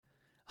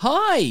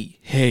Hi!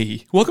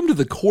 Hey, welcome to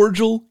The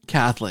Cordial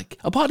Catholic,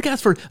 a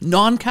podcast for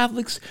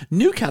non-Catholics,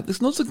 new Catholics,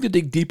 and those looking to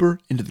dig deeper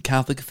into the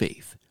Catholic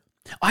faith.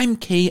 I'm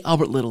Kay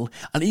Albert Little,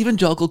 an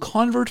evangelical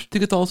convert to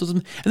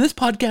Catholicism, and this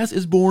podcast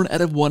is born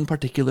out of one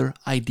particular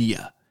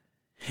idea.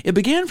 It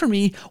began for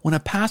me when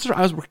a pastor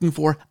I was working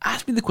for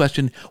asked me the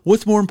question,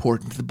 what's more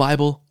important, the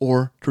Bible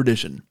or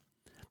tradition?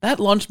 That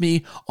launched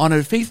me on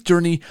a faith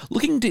journey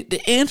looking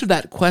to answer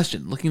that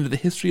question, looking into the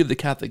history of the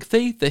Catholic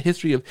faith, the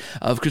history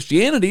of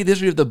Christianity, the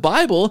history of the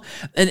Bible,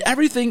 and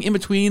everything in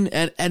between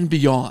and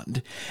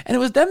beyond. And it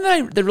was then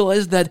that I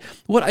realized that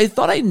what I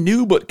thought I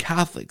knew about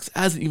Catholics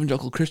as an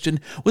evangelical Christian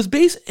was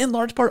based in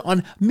large part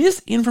on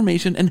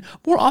misinformation and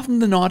more often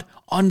than not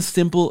on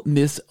simple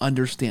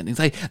misunderstandings.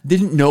 I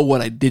didn't know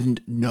what I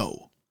didn't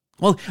know.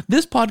 Well,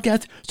 this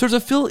podcast starts to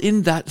fill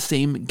in that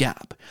same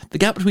gap. The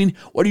gap between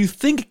what you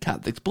think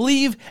Catholics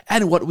believe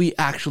and what we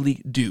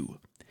actually do.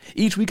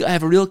 Each week I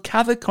have a real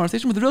Catholic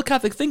conversation with a real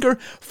Catholic thinker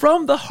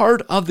from the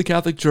heart of the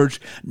Catholic Church.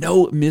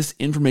 No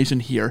misinformation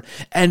here.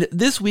 And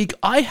this week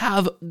I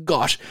have,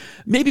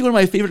 maybe one of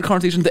my favorite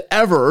conversations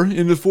ever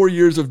in the 4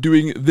 years of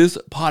doing this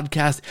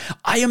podcast.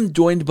 I am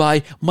joined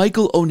by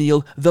Michael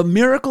O'Neill, the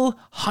Miracle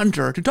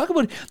Hunter, to talk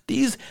about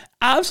these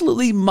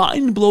absolutely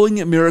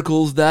mind-blowing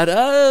miracles that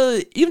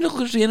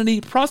evangelical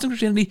Christianity, Protestant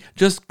Christianity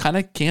just kind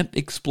of can't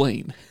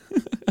explain.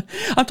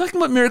 I'm talking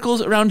about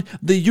miracles around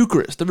the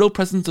Eucharist, the real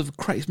presence of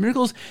Christ,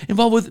 miracles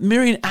involved with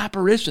Marian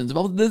apparitions,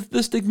 involved with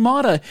the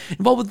stigmata,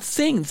 involved with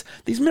saints,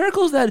 these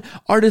miracles that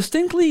are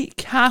distinctly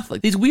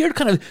Catholic, these weird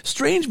kind of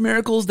strange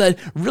miracles that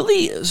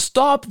really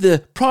stop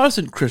the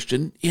Protestant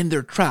Christian in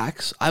their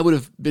tracks. I would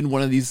have been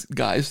one of these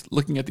guys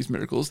looking at these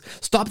miracles,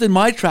 stopped in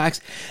my tracks,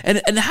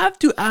 and have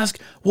to ask,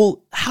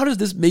 well, how does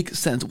this make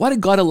sense? Why did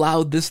God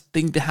allow this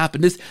thing to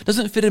happen? This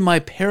doesn't fit in my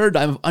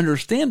paradigm of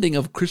understanding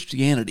of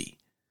Christianity.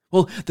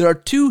 Well, there are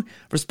two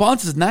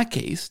responses in that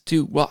case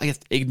to,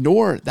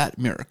 ignore that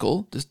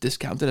miracle, just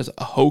discount it as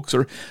a hoax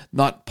or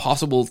not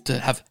possible to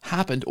have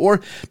happened,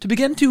 or to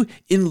begin to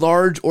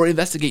enlarge or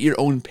investigate your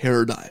own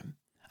paradigm.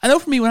 I know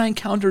for me, when I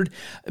encountered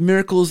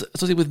miracles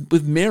associated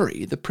with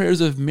Mary, the prayers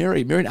of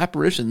Mary, Marian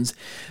apparitions,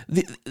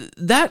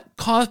 that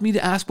caused me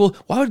to ask, well,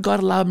 why would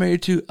God allow Mary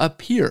to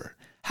appear?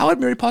 How would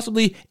Mary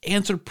possibly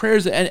answer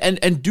prayers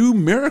and do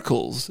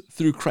miracles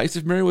through Christ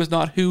if Mary was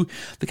not who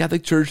the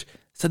Catholic Church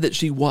said that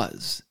she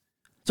was?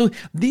 So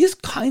these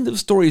kinds of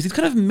stories, these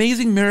kind of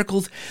amazing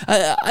miracles,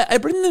 I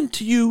bring them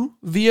to you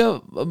via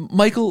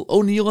Michael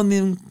O'Neill and the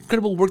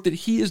incredible work that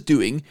he is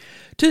doing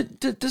to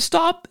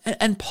stop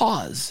and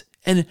pause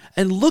and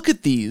look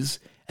at these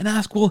and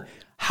ask, well,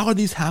 how are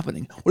these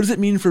happening? What does it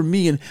mean for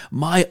me and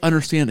my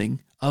understanding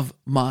of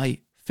my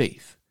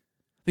faith?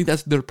 I think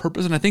that's their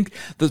purpose, and I think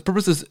the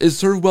purpose is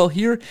served well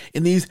here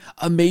in these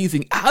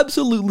amazing,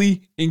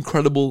 absolutely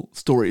incredible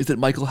stories that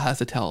Michael has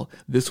to tell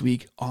this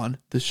week on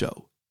the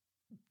show.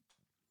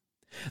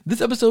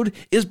 This episode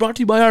is brought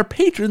to you by our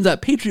patrons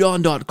at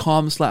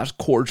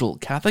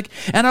patreon.com/cordialcatholic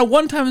and our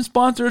one-time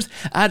sponsors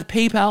at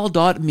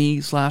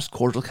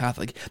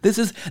paypal.me/cordialcatholic. This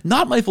is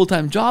not my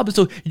full-time job,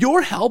 so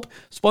your help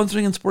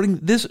sponsoring and supporting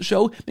this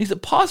show makes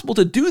it possible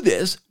to do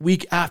this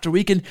week after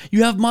week, and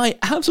you have my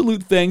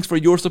absolute thanks for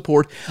your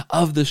support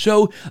of the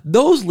show.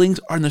 Those links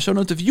are in the show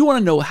notes. If you want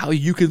to know how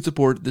you can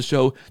support the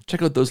show,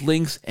 check out those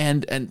links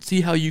and see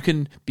how you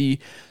can be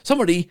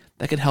somebody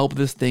that can help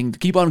this thing to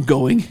keep on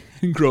going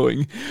and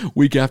growing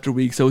week after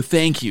week. So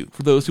thank you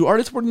for those who are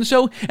supporting the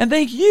show, and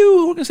thank you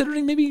who are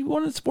considering maybe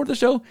wanting to support the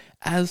show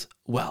as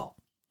well.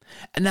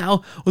 And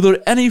now,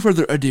 without any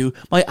further ado,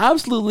 my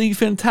absolutely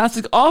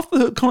fantastic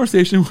off-the-hook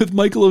conversation with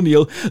Michael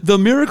O'Neill, the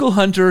Miracle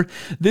Hunter.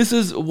 This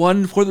is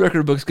one for the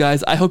record books,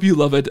 guys. I hope you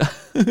love it.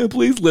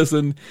 Please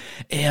listen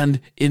and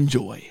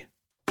enjoy.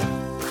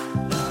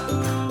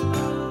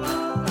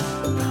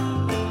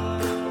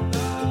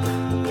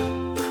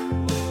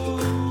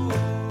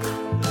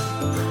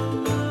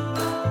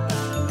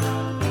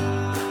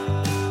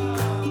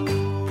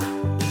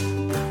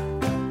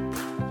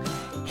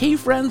 Hey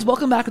friends,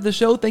 welcome back to the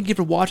show. Thank you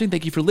for watching.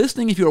 Thank you for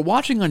listening. If you are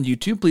watching on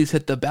YouTube, please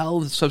hit the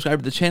bell, subscribe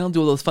to the channel, do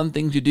all those fun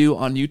things you do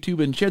on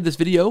YouTube, and share this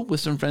video with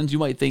some friends you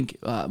might think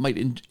might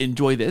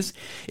enjoy this.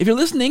 If you're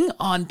listening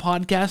on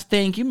podcast,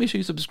 thank you. Make sure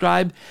you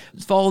subscribe,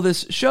 follow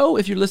this show.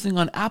 If you're listening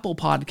on Apple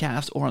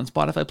Podcasts or on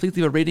Spotify, please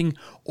leave a rating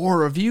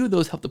or a review.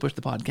 Those help to push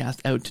the podcast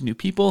out to new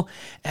people,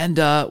 and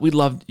we'd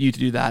love you to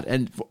do that.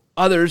 And for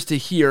others to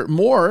hear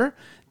more,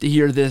 to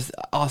hear this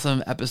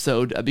awesome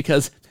episode,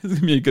 because this is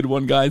going to be a good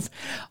one, guys.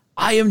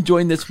 I am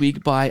joined this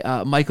week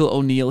by Michael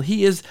O'Neill.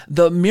 He is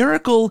the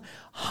Miracle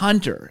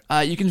Hunter.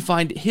 You can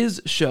find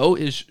his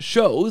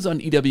shows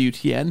on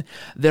EWTN.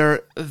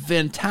 They're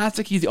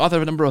fantastic. He's the author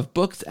of a number of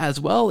books as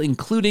well,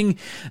 including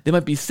They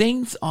Might Be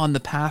Saints on the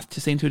Path to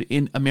Sainthood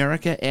in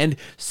America and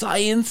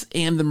Science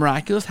and the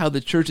Miraculous, How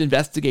the Church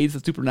Investigates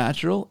the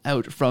Supernatural,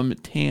 out from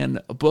Tan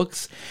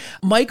Books.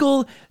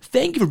 Michael,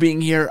 thank you for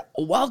being here.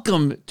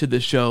 Welcome to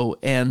the show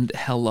and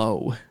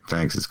hello.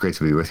 Thanks. It's great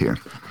to be with you.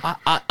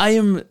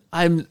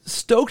 I'm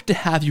stoked to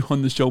have you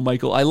on the show,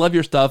 Michael. I love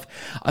your stuff.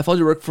 I followed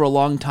your work for a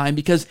long time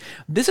because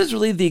this is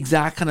really the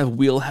exact kind of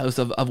wheelhouse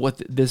of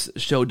what this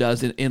show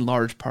does in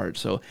large part.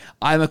 So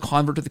I'm a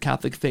convert to the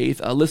Catholic faith.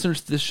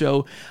 Listeners to this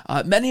show,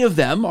 many of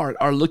them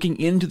are looking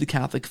into the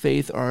Catholic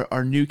faith,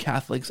 are new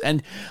Catholics.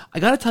 And I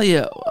got to tell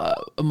you,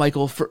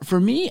 Michael, for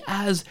me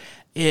as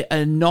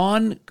a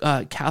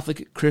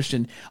non-Catholic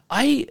Christian,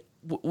 I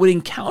would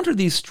encounter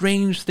these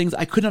strange things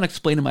I could not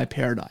explain in my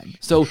paradigm.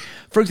 So,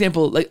 for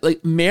example,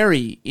 like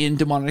Mary in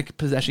demonic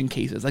possession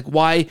cases, like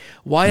why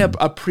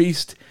a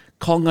priest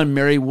calling on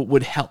Mary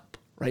would help,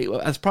 right?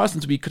 As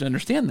Protestants, we could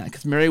understand that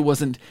because Mary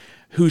wasn't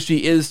who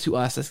she is to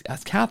us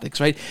as Catholics,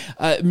 right?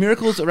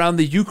 Miracles around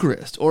the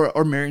Eucharist or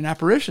Marian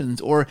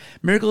apparitions or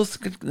miracles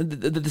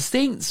that the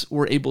saints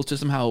were able to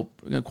somehow,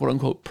 quote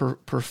unquote,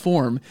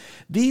 perform.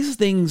 These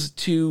things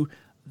to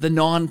the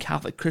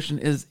non-Catholic Christian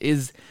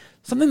is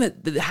something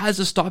that has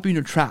to stop you in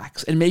your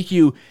tracks and make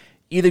you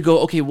either go,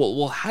 okay,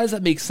 well, how does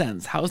that make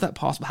sense? How is that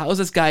possible? How is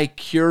this guy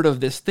cured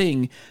of this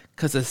thing?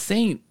 Because a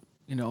saint,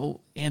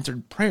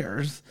 answered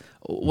prayers.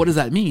 What does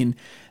that mean?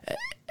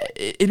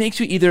 It makes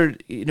you either,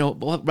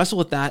 wrestle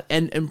with that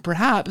and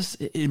perhaps,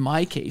 in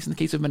my case, in the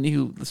case of many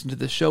who listen to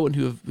this show and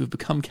who've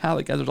become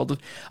Catholic as a result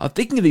of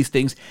thinking of these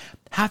things,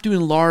 have to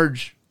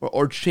enlarge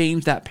or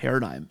change that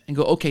paradigm and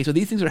go, okay, so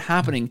these things are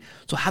happening.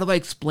 So how do I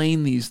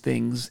explain these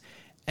things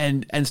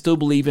and still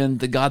believe in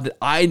the God that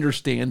I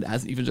understand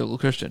as an evangelical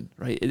Christian,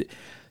 right?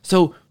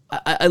 So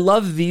I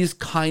love these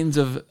kinds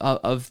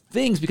of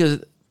things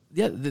because,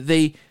 yeah,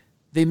 they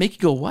make you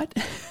go, what?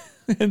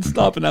 And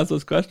stop and ask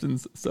those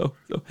questions. So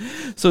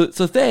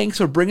thanks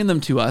for bringing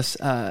them to us,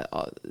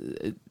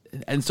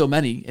 and so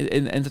many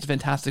in such a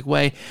fantastic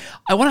way.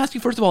 I want to ask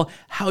you, first of all,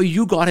 how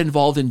you got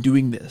involved in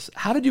doing this.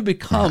 How did you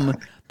become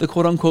the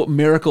quote unquote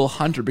miracle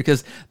hunter?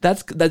 Because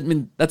that's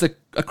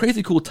a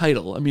crazy cool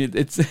title. I mean,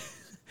 it's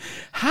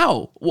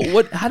how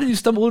did you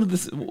stumble into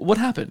this? What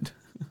happened?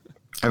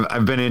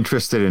 I've been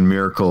interested in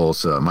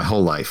miracles my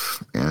whole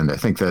life, and I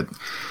think that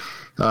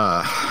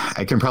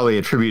I can probably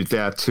attribute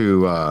that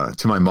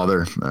to my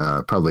mother.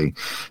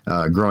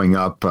 Growing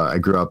up, I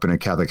grew up in a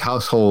Catholic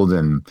household,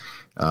 and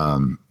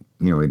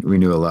we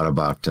knew a lot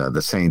about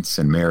the saints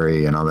and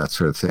Mary and all that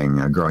sort of thing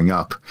growing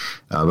up.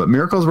 But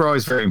miracles were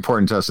always very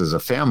important to us as a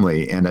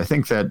family, and I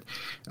think that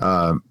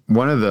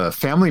one of the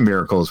family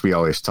miracles we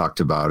always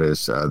talked about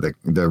is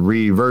the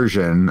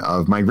reversion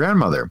of my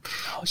grandmother.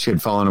 She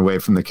had fallen away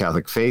from the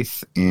Catholic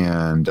faith,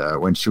 and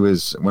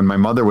when my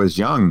mother was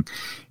young.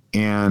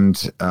 And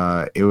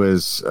it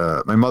was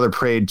my mother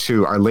prayed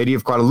to Our Lady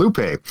of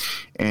Guadalupe.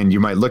 And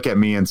you might look at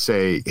me and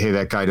say, hey,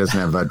 that guy doesn't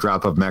have a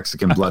drop of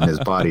Mexican blood in his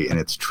body. And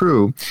it's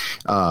true.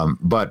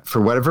 But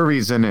for whatever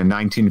reason, in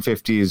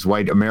 1950s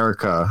white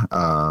America,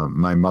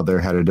 my mother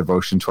had a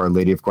devotion to Our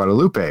Lady of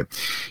Guadalupe.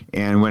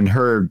 And when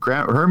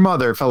her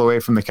mother fell away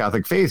from the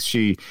Catholic faith,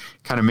 she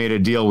kind of made a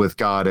deal with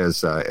God,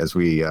 as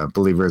we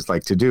believers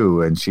like to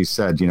do. And she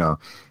said,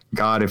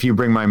 God, if you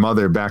bring my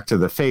mother back to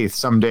the faith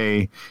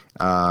someday,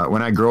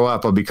 when I grow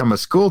up, I'll become a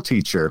school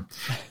teacher.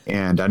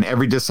 And on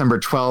every December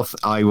 12th,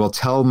 I will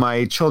tell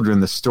my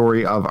children the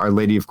story of Our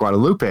Lady of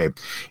Guadalupe.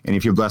 And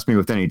if you bless me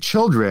with any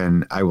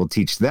children, I will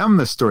teach them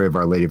the story of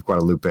Our Lady of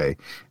Guadalupe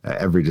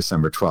every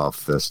December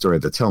 12th, the story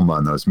of the Tilma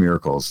and those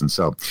miracles. And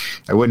so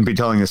I wouldn't be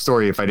telling the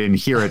story if I didn't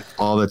hear it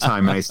all the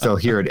time. And I still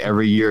hear it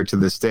every year to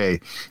this day.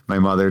 My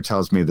mother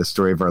tells me the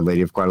story of Our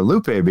Lady of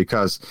Guadalupe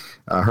because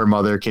her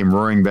mother came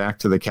roaring back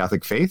to the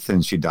Catholic faith,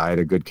 and she died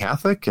a good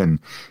Catholic. And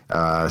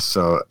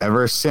so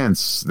ever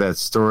since, that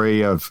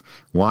story of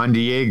Juan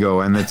Diego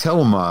and the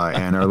Tilma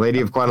and Our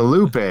Lady of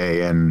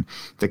Guadalupe and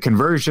the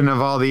conversion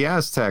of all the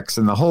Aztecs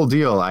and the whole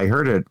deal, I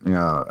heard it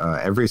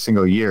every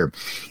single year.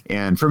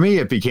 And for me,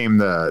 it became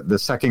the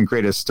second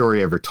greatest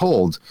story ever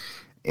told.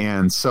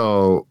 And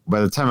so by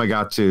the time I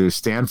got to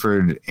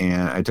Stanford,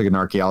 and I took an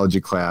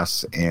archaeology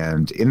class,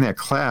 and in that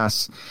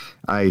class,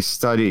 I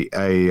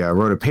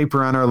wrote a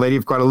paper on Our Lady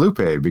of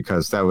Guadalupe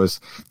because that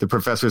was, the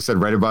professor said,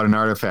 write about an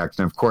artifact.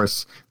 And of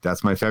course,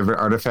 that's my favorite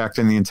artifact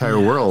in the entire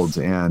world.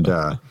 And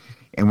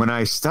when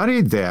I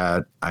studied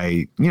that,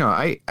 I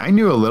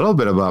knew a little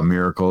bit about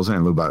miracles, and I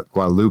knew about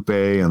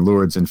Guadalupe and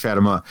Lourdes and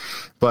Fatima,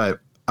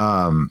 but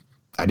I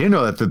didn't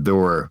know that there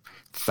were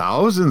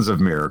thousands of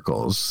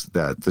miracles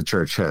that the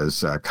church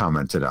has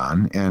commented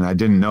on. And I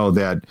didn't know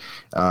that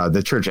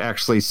the church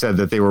actually said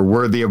that they were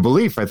worthy of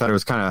belief. I thought it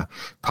was kind of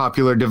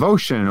popular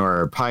devotion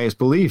or pious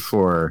belief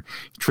or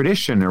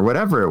tradition or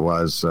whatever it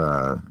was.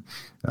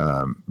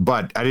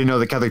 But I didn't know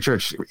the Catholic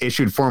Church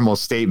issued formal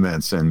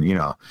statements and,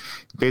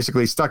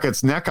 basically stuck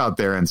its neck out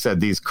there and said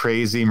these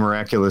crazy,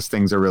 miraculous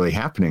things are really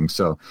happening.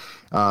 So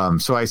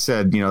I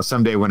said,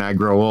 someday when I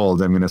grow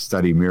old, I'm going to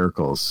study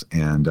miracles.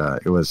 And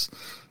it was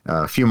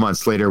a few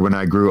months later when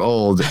I grew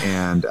old,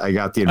 and I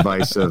got the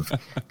advice of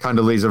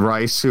Condoleezza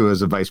Rice, who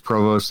was a vice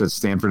provost at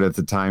Stanford at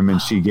the time,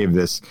 and she gave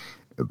this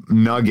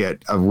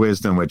nugget of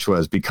wisdom, which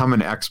was become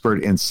an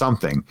expert in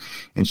something.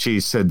 And she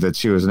said that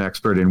she was an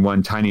expert in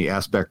one tiny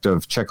aspect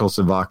of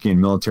Czechoslovakian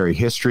military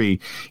history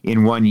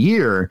in 1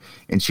 year.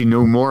 And she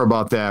knew more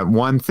about that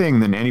one thing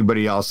than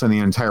anybody else on the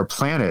entire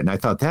planet. And I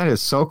thought, that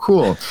is so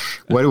cool.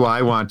 What do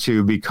I want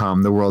to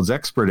become the world's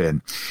expert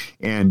in?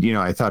 And,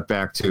 I thought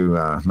back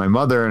to my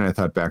mother, and I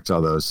thought back to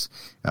all those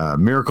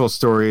miracle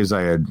stories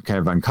I had kind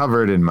of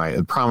uncovered, and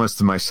my promise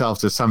to myself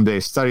to someday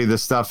study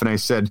this stuff. And I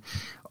said,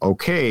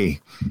 okay.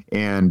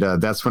 And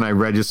that's when I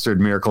registered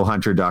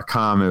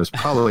miraclehunter.com. It was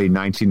probably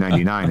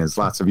 1999. It's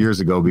lots of years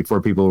ago,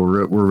 before people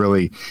were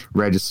really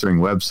registering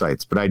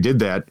websites. But I did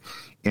that,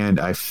 and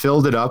I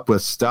filled it up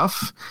with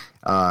stuff.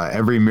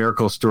 Every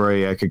miracle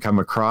story I could come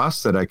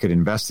across that I could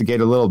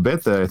investigate a little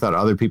bit, that I thought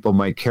other people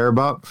might care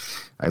about.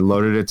 I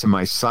loaded it to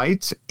my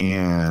site,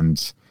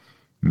 and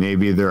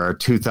maybe there are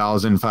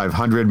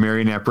 2,500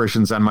 Marian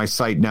apparitions on my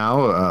site now,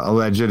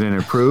 alleged and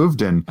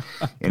approved. And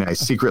I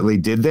secretly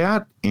did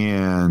that.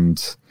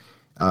 And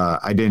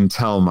I didn't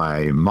tell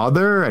my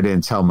mother. I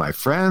didn't tell my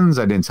friends.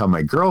 I didn't tell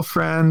my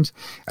girlfriend.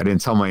 I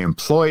didn't tell my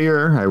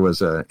employer. I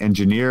was an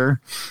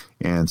engineer.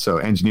 And so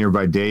engineer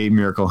by day,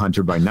 miracle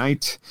hunter by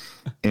night.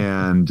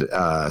 And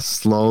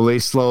slowly,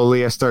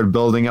 I started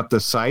building up the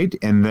site.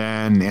 And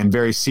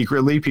very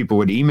secretly, people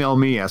would email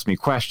me, ask me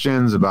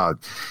questions about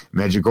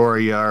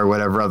Medjugorje or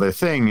whatever other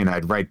thing. And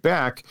I'd write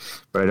back,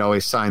 but I'd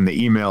always sign the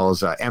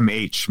emails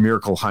MH,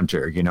 Miracle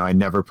Hunter. I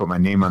never put my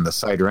name on the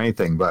site or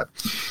anything. But,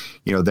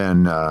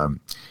 then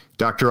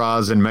Dr.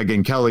 Oz and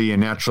Megyn Kelly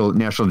and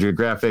National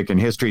Geographic and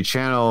History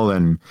Channel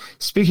and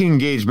speaking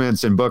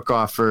engagements and book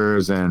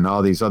offers and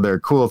all these other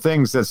cool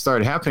things that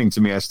started happening to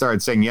me. I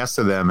started saying yes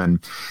to them, and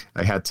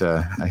I had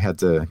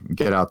to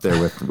get out there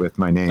with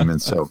my name.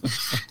 And so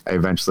I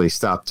eventually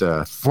stopped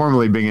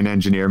formally being an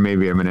engineer.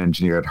 Maybe I'm an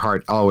engineer at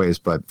heart always,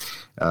 but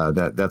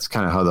that's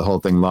kind of how the whole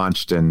thing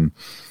launched. And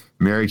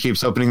Mary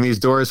keeps opening these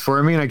doors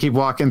for me, and I keep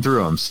walking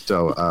through them.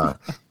 So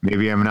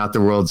maybe I'm not the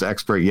world's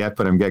expert yet,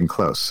 but I'm getting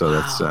close. So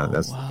that's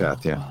the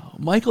path. Yeah. Wow.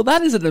 Michael,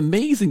 that is an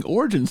amazing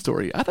origin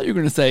story. I thought you were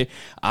going to say,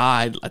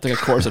 I took a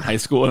course in high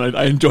school and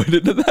I enjoyed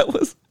it.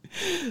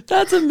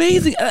 That's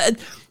amazing.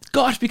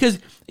 Gosh, because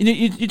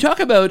you talk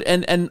about,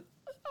 and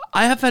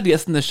I have had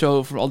guests in the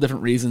show for all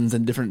different reasons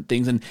and different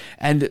things.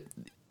 And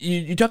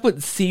you talk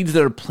about seeds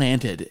that are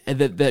planted and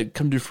that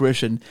come to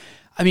fruition.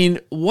 I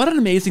mean, what an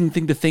amazing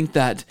thing to think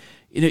that,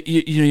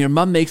 your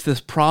mom makes this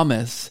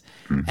promise,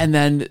 and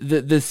then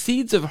the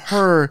seeds of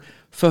her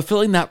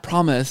fulfilling that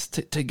promise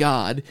to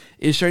God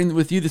is sharing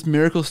with you this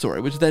miracle story,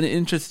 which then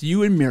interests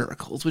you in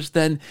miracles, which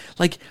then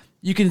I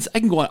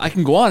can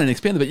go on and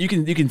expand it, but you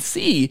can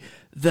see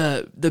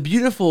the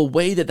beautiful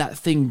way that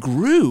thing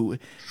grew,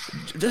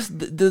 just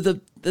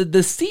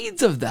the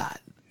seeds of that.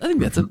 I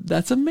think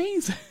that's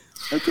amazing.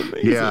 That's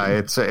amazing. Yeah,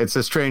 it's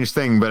a strange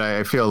thing, but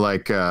I feel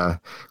like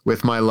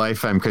with my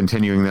life, I'm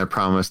continuing that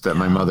promise that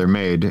my mother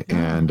made,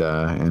 and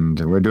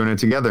we're doing it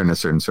together in a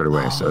certain sort of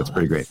way. So it's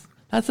pretty great.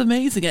 That's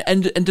amazing,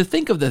 and to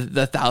think of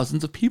the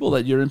thousands of people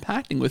that you're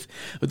impacting with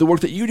the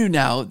work that you do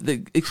now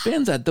that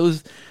expands that.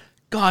 Those,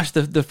 gosh,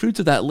 the fruits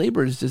of that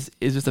labor is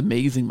just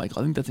amazing, Michael.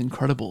 I think that's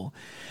incredible.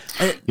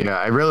 Yeah,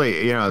 I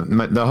really,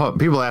 the whole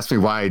people ask me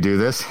why I do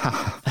this.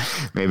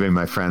 Maybe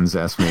my friends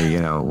ask me,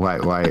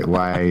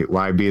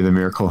 why be the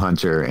miracle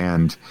hunter?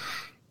 And,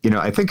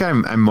 I think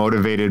I'm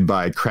motivated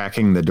by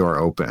cracking the door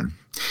open.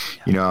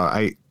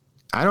 I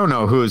don't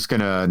know who's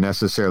going to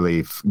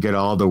necessarily get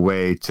all the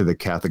way to the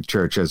Catholic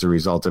Church as a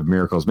result of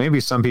miracles. Maybe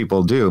some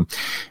people do,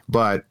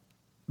 but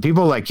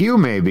people like you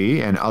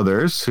maybe and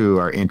others who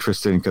are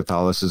interested in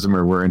Catholicism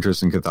or were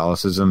interested in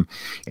Catholicism,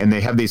 and they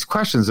have these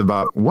questions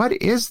about what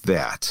is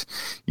that?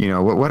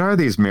 What are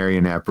these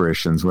Marian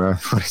apparitions?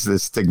 What is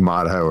this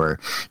stigmata or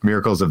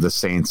miracles of the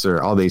saints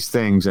or all these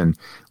things? And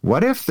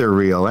what if they're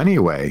real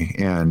anyway?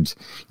 And,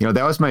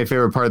 that was my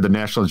favorite part of the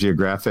National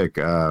Geographic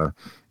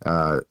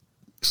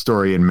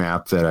story and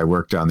map that I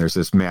worked on. There's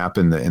this map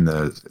in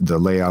the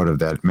layout of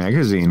that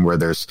magazine where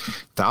there's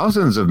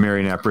thousands of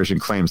Marian apparition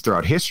claims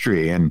throughout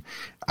history. And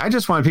I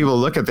just want people to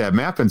look at that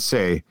map and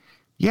say,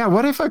 yeah,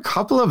 what if a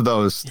couple of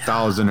those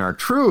 1,000 are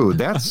true?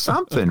 That's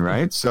something,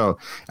 right? So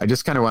I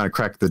just kind of want to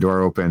crack the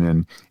door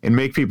open and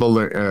make people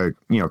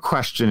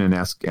question and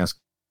ask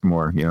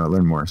more,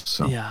 learn more.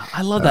 So yeah,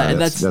 I love that. And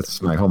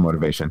that's my whole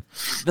motivation.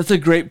 That's a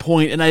great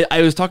point. And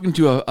I was talking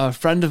to a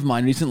friend of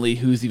mine recently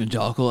who's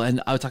evangelical, and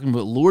I was talking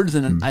about Lourdes,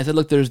 and I said,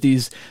 look, there's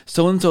these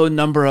so-and-so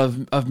number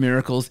of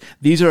miracles.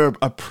 These are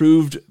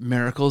approved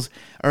miracles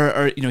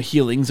or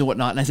healings and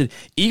whatnot. And I said,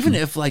 even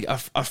if like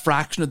a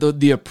fraction of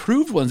the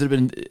approved ones that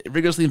have been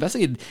rigorously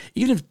investigated,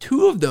 even if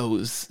 2 of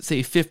those,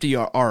 say 50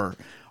 are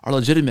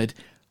legitimate,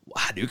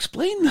 how do you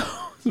explain those?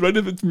 Right?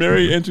 If it's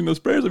Mary answering those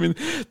prayers, I mean,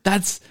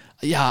 that's,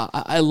 yeah,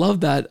 I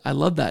love that. I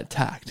love that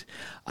tact.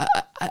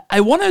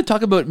 I want to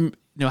talk about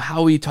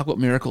how we talk about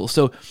miracles.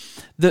 So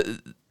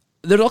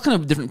there's all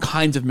kind of different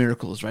kinds of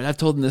miracles, right? I've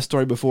told them this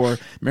story before,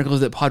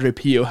 miracles that Padre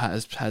Pio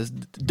has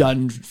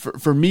done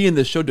for me in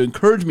this show to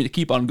encourage me to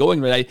keep on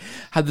going, right? I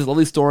had this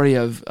lovely story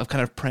of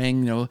kind of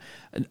praying,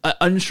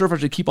 unsure if I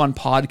should keep on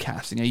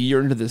podcasting a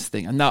year into this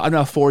thing. I'm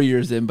now 4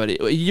 years in, but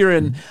a year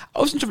in, I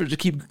wasn't sure if I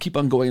should keep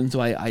on going. And so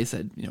I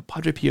said,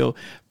 Padre Pio,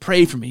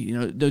 pray for me.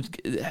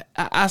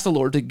 Ask the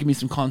Lord to give me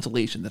some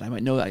consolation that I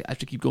might know I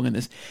should keep going in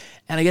this.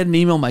 And I get an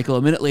email, Michael,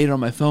 a minute later on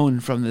my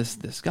phone from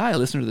this guy, a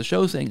listener to the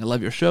show, saying, "I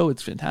love your show.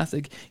 It's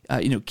fantastic.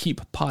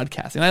 Keep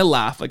podcasting." And I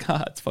laugh like,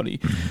 "It's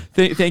funny.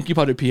 Thank you,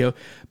 Padre Pio."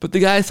 But the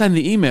guy signed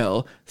the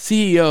email,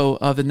 CEO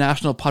of the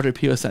National Padre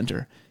Pio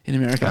Center in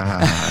America.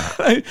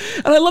 And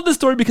I love this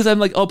story because I'm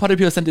like, Padre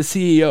Pio sent his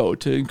CEO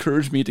to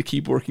encourage me to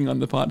keep working on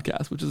the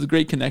podcast, which is a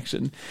great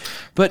connection.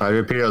 But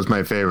Padre Pio is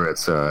my favorite,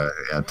 so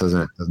it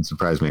doesn't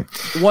surprise me.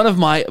 One of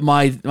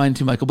mine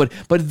too, Michael. But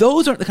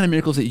those aren't the kind of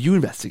miracles that you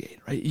investigate,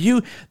 right?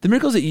 The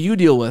miracles that you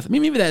deal with. I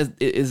mean, maybe that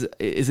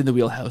is in the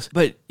wheelhouse,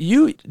 but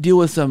you deal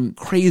with some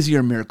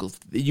crazier miracles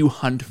that you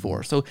hunt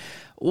for. So,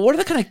 what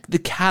are the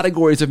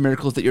categories of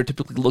miracles that you're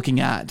typically looking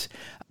at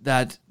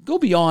that go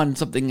beyond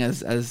something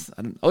as I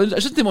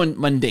shouldn't say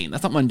mundane.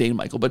 That's not mundane,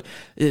 Michael, but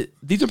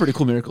these are pretty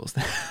cool miracles.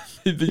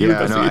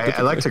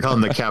 I like to call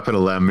them the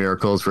capital M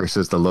miracles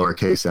versus the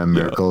lowercase m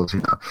miracles.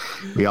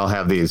 We all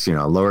have these,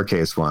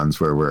 lowercase ones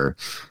where we're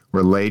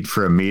late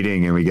for a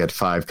meeting and we get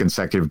 5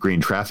 consecutive green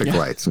traffic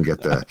lights and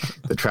get the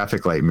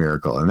traffic light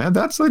miracle. And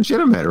that's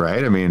legitimate,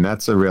 right? I mean,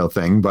 that's a real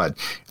thing. But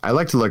I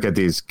like to look at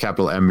these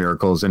capital M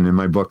miracles. And in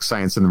my book,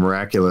 Science and the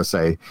Miraculous,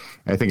 I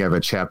think I have a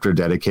chapter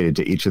dedicated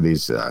to each of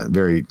these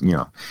very,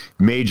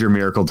 major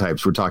miracle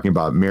types. We're talking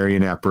about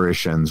Marian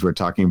apparitions. We're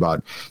talking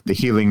about the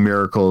healing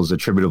miracles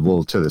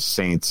attributable to the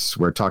saints.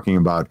 We're talking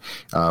about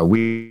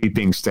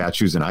weeping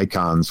statues and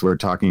icons. We're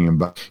talking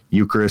about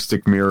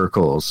Eucharistic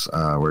miracles.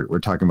 We're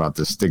talking about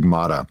the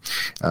stigmata.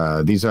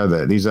 These are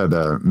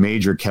the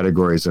major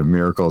categories of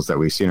miracles that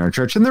we see in our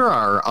church, and there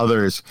are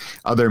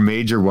other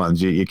major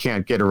ones. You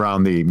can't get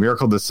around the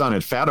miracle of the sun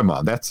at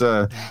Fatima. That's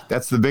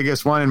the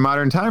biggest one in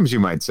modern times, you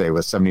might say,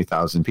 with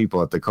 70,000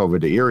 people at the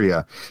COVID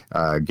area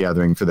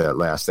gathering for that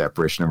last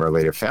apparition of Our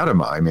Lady of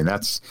Fatima. I mean,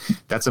 that's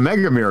a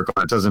mega miracle.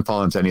 It doesn't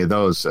fall into any of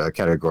those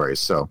categories.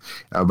 So,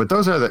 but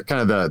those are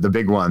the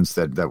big ones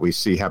that we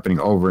see happening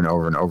over and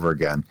over and over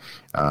again.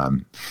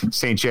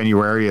 Saint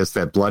Januarius,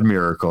 that blood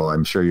miracle,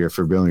 I'm sure you're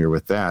familiar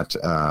with that.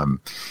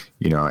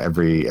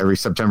 Every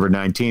September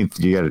 19th,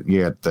 you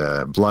get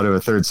the blood of a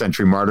 3rd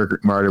century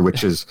martyr,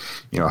 which is,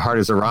 hard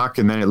as a rock,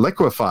 and then it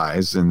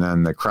liquefies, and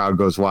then the crowd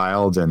goes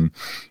wild, and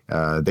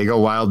they go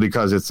wild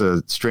because it's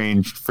a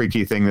strange,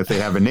 freaky thing that they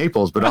have in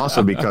Naples, but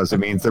also because it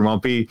means there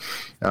won't be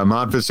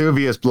Mount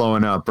Vesuvius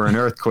blowing up, or an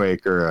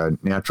earthquake, or a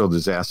natural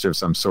disaster of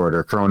some sort,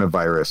 or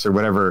coronavirus, or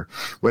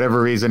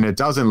whatever reason it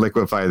doesn't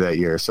liquefy that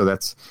year. So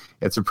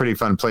it's a pretty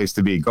fun place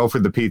to be. Go for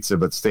the pizza,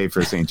 but stay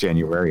for St.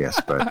 Januarius.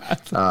 But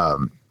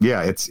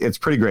it's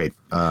pretty great.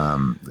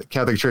 The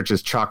Catholic Church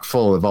is chock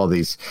full of all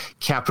these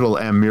capital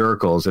M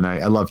miracles, and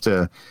I love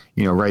to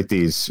write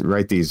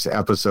these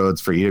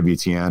episodes for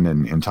EWTN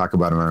and talk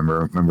about them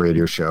on my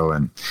radio show.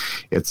 And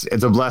it's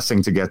a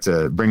blessing to get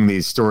to bring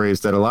these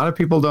stories that a lot of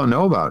people don't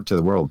know about to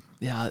the world.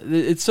 Yeah,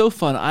 it's so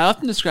fun. I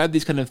often describe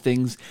these kind of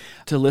things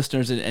to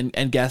listeners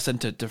and guests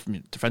and to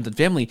friends and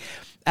family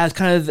as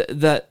kind of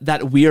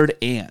that weird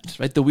aunt,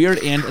 right? The weird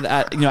aunt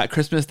at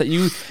Christmas that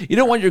you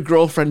don't want your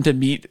girlfriend to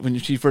meet when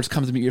she first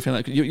comes to meet your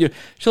family.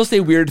 She'll say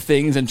weird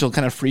things and she'll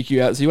kind of freak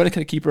you out. So you want to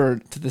kind of keep her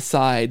to the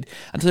side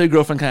until your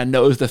girlfriend kind of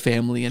knows the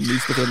family and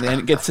meets the family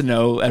and gets to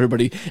know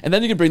everybody. And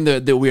then you can bring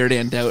the weird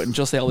aunt out and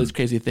she'll say all these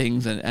crazy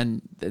things.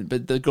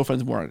 But the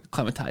girlfriend's more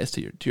acclimatized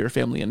to your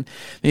family and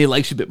maybe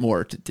likes you a bit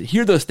more to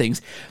hear those things.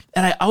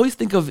 And I always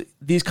think of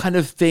these kind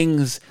of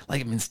things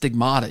like,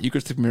 stigmata,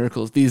 Eucharistic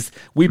miracles, these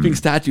weeping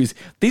statues.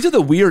 These are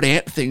the weird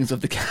aunt things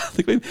of the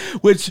Catholic faith,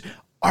 which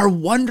are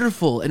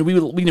wonderful, and we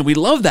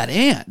love that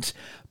aunt,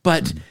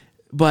 but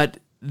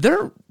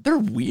they're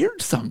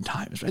weird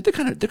sometimes, right?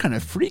 They're kind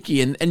of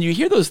freaky, and you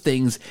hear those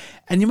things,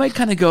 and you might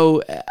kind of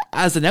go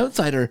as an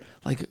outsider,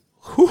 like,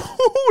 who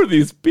are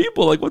these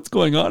people? Like, what's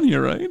going on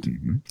here, right?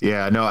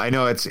 Yeah, no, I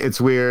know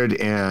it's weird,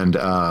 and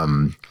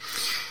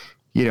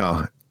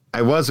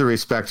I was a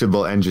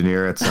respectable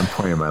engineer at some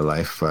point in my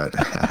life, but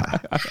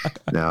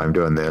now I'm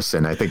doing this.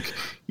 And I think,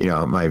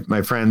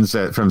 my friends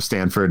from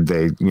Stanford,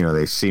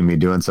 they see me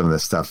doing some of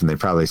this stuff and they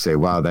probably say,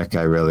 wow, that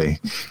guy really,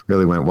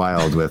 really went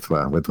wild with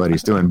what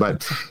he's doing.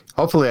 But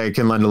hopefully I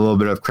can lend a little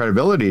bit of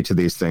credibility to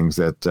these things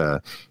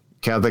that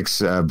Catholics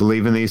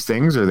believe in these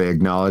things, or they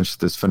acknowledge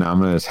this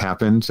phenomenon has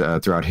happened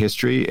throughout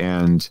history.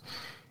 And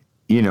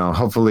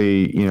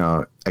hopefully,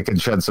 I can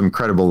shed some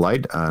credible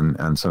light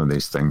on some of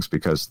these things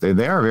because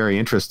they are very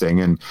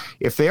interesting. And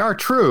if they are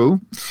true,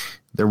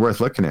 they're worth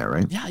looking at,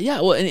 right?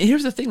 Yeah. Well, and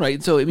here's the thing,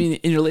 right? So, in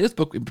your latest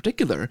book in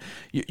particular,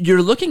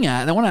 you're looking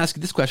at, and I want to ask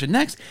you this question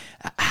next,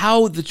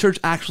 how the church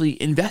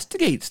actually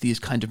investigates these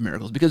kinds of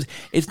miracles. Because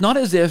it's not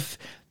as if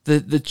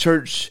the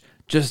church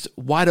just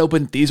wide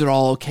open, these are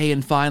all okay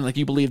and fine, like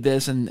you believe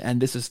this and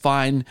this is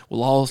fine,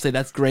 we'll all say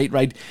that's great,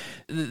 right?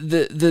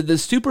 The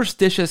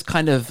superstitious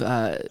kind of,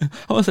 I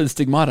almost said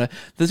stigmata,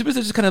 the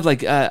superstitious kind of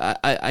like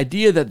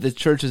idea that the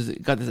church is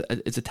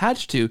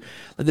attached to,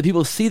 like the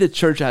people see the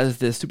church as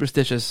this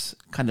superstitious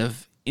kind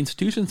of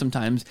institutions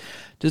sometimes,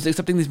 just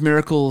accepting these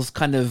miracles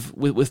kind of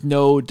with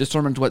no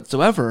discernment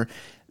whatsoever.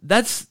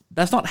 That's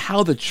not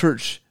how the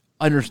church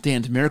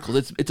understands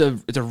miracles. It's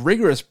a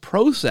rigorous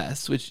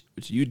process, which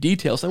you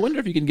detail. So I wonder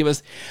if you can give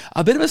us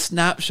a bit of a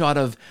snapshot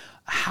of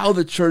how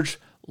the church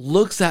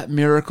looks at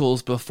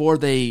miracles before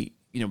they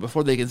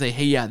can say,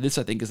 hey, yeah, this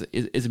I think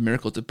is a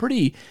miracle. It's a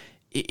pretty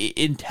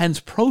intense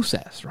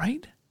process,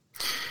 right?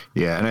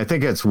 Yeah, and I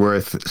think it's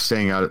worth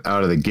saying out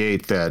of the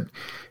gate that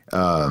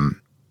a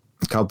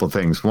couple of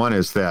things. One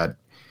is that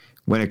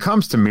when it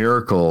comes to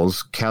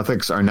miracles,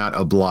 Catholics are not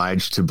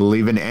obliged to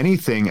believe in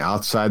anything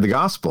outside the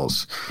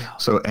Gospels. Yeah.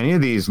 So any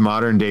of these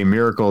modern day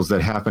miracles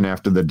that happen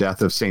after the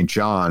death of St.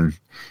 John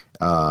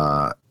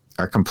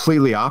are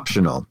completely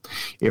optional.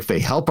 If they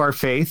help our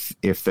faith,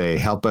 if they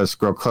help us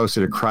grow closer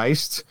to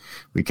Christ,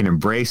 we can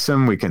embrace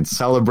them, we can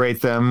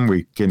celebrate them,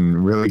 we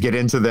can really get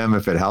into them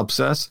if it helps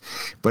us.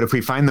 But if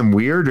we find them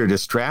weird or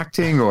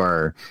distracting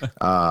or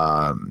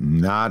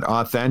not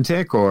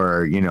authentic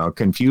or,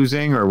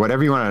 confusing or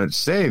whatever you want to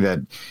say, that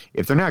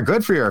if they're not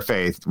good for your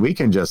faith, we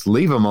can just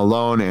leave them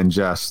alone and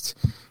just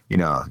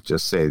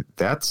say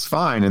that's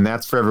fine and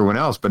that's for everyone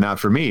else, but not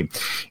for me.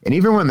 And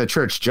even when the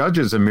church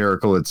judges a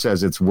miracle, it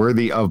says it's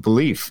worthy of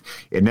belief.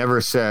 It never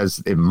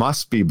says it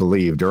must be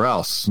believed or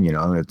else.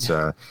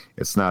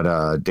 It's not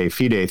a de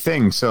fide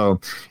thing. So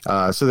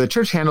the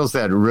church handles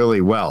that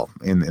really well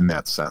in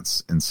that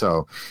sense. And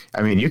so,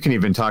 I mean, you can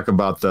even talk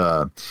about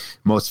the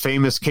most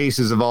famous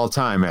cases of all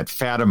time at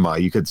Fatima.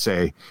 You could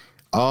say,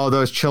 oh,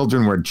 those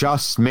children were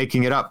just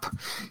making it up.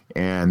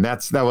 And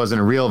that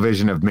wasn't a real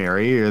vision of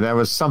Mary, or that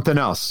was something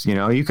else.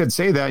 You could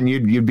say that and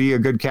you'd be a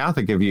good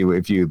Catholic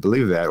if you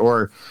believe that.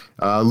 Or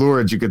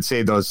Lourdes, you could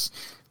say those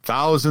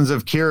thousands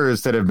of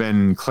cures that have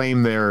been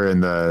claimed there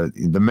and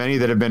the many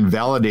that have been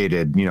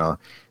validated.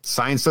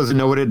 Science doesn't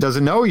know what it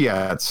doesn't know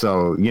yet.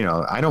 So,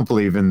 I don't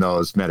believe in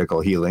those medical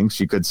healings.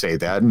 You could say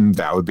that and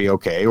that would be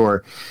okay.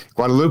 Or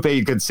Guadalupe,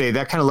 you could say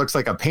that kind of looks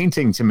like a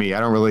painting to me. I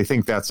don't really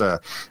think that's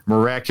a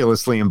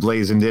miraculously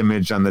emblazoned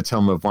image on the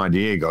tomb of Juan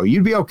Diego.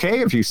 You'd be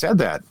okay if you said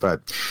that,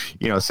 but,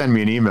 send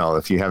me an email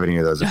if you have any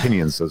of those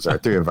opinions. Those are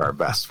three of our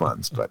best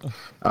ones. But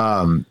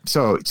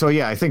so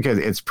yeah, I think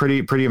it's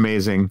pretty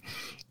amazing.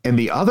 And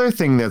the other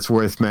thing that's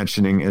worth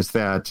mentioning is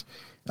that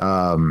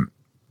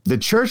the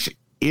church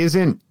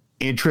isn't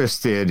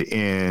interested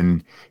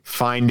in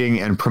finding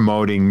and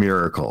promoting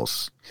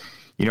miracles.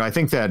 I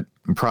think that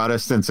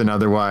Protestants and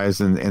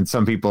otherwise, and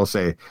some people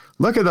say,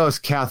 look at those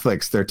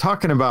Catholics. They're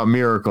talking about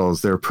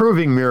miracles. They're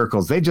proving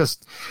miracles.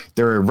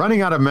 They're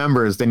running out of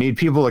members. They need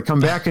people to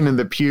come back into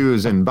the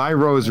pews and buy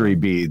rosary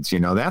beads.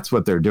 That's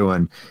what they're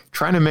doing,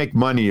 trying to make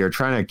money or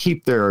trying to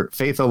keep their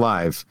faith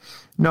alive.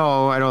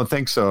 No, I don't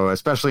think so,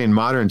 especially in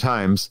modern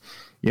times.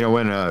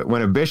 When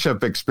a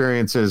bishop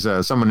experiences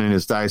someone in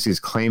his diocese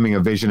claiming a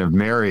vision of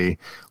Mary,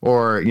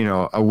 or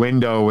a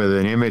window with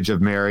an image of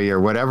Mary, or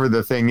whatever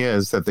the thing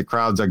is that the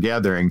crowds are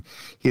gathering,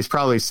 he's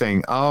probably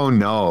saying, "Oh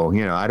no,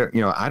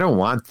 I don't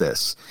want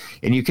this."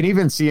 And you can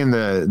even see in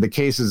the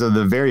cases of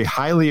the very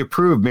highly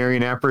approved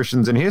Marian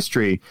apparitions in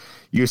history,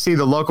 you see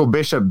the local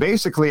bishop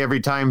basically every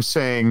time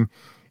saying,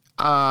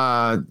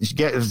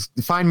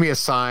 find me a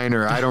sign,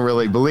 or I don't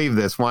really believe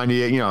this. Juan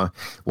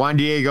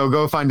Diego,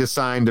 go find a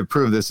sign to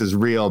prove this is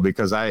real,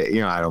 because I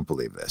don't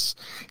believe this.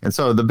 And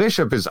so the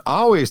bishop is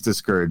always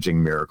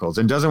discouraging miracles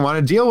and doesn't want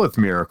to deal with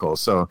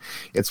miracles. So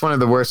it's one of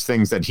the worst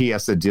things that he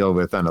has to deal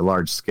with on a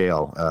large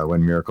scale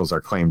when miracles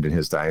are claimed in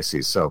his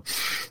diocese. So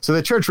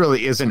the church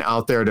really isn't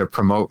out there to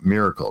promote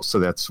miracles. So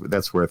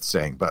that's worth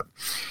saying. But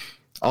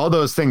all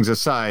those things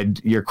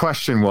aside, your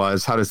question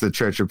was, how does the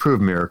church approve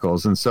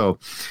miracles? And so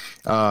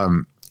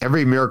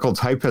every miracle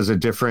type has a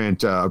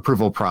different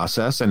approval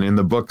process. And in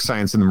the book,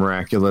 Science and the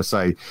Miraculous,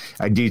 I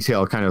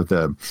detail kind of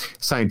the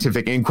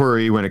scientific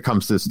inquiry when it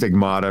comes to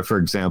stigmata. For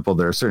example,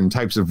 there are certain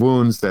types of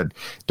wounds that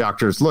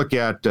doctors look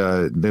at.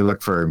 They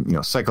look for,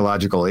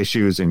 psychological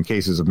issues in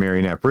cases of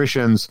Marian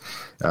apparitions,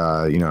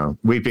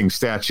 weeping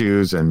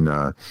statues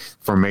and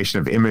formation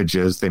of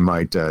images. They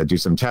might do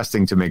some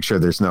testing to make sure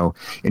there's no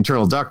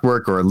internal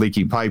ductwork or a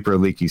leaky pipe or a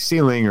leaky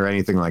ceiling or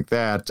anything like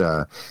that.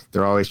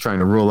 They're always trying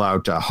to rule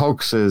out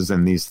hoaxes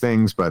and these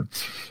things, but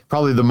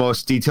probably the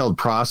most detailed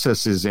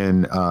process is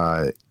in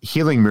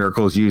healing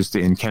miracles used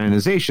in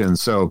canonization.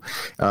 So,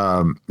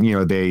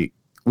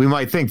 we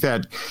might think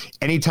that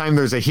anytime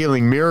there's a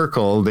healing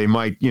miracle, they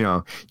might,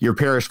 your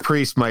parish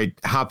priest might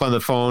hop on the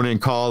phone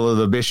and call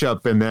the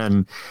bishop, and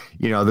then,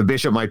 the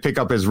bishop might pick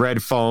up his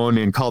red phone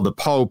and call the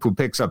Pope, who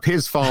picks up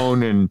his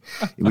phone, and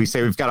we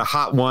say, we've got a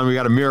hot one, we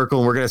got a miracle,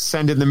 and we're going to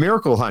send in the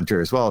miracle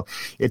hunters. Well,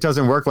 it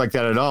doesn't work like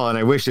that at all, and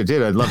I wish it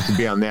did. I'd love to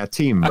be on that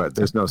team, but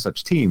there's no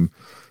such team.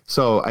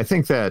 So I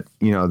think that,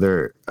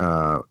 they're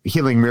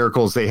healing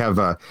miracles. They have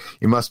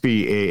it must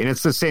be and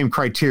it's the same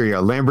criteria,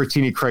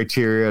 Lambertini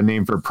criteria,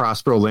 named for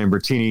Prospero Pietro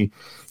Lambertini.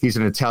 He's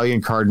an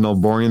Italian cardinal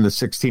born in the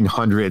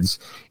 1600s,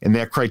 and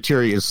that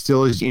criteria is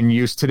still in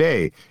use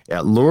today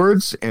at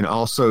Lourdes and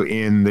also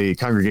in the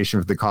Congregation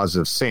for the Cause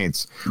of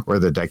Saints, or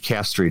the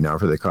Dicastery now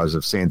for the Cause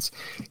of Saints.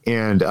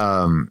 And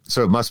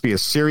so it must be a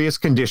serious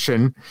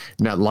condition,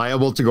 not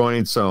liable to go on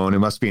its own. It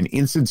must be an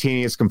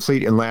instantaneous,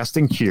 complete, and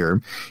lasting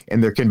cure,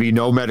 and there can be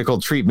no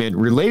medical treatment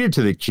related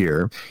to the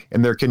cure,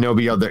 and there can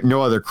be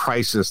no other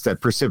crisis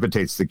that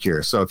precipitates the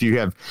cure. So if you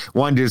have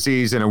one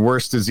disease and a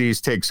worse disease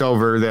takes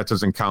over, that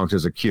doesn't count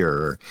as a cure.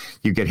 Or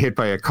you get hit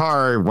by a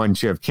car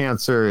once you have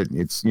cancer,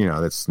 it's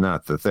that's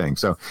not the thing.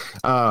 So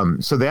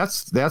so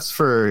that's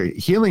for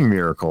healing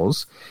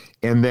miracles.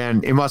 And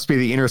then it must be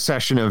the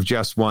intercession of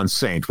just one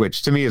saint,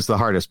 which to me is the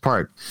hardest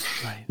part.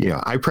 Right.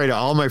 I pray to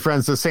all my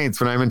friends, the saints,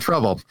 when I'm in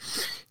trouble,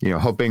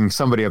 hoping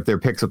somebody up there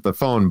picks up the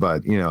phone.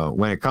 But,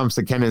 when it comes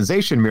to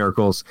canonization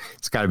miracles,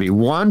 it's got to be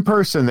one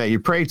person that you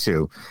pray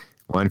to,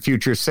 one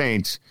future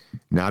saint,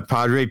 not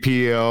Padre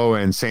Pio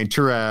and Saint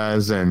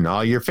Therese and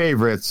all your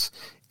favorites,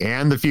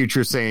 and the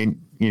future saint.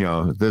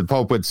 The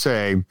Pope would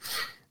say,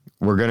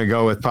 we're going to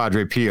go with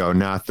Padre Pio,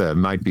 not the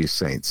might-be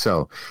saint.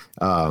 So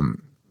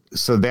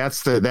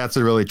that's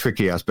a really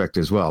tricky aspect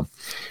as well.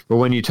 But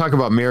when you talk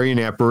about Marian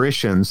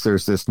apparitions,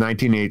 there's this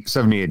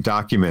 1978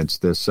 document,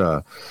 this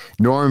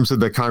Norms of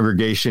the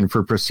Congregation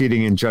for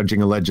Proceeding and Judging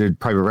Alleged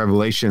Private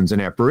Revelations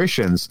and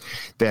Apparitions,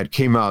 that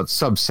came out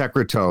sub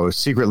secreto,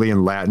 secretly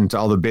in Latin, to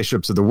all the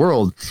bishops of the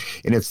world.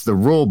 And it's the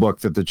rule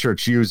book that the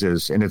church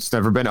uses, and it's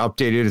never been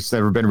updated, it's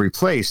never been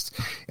replaced.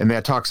 And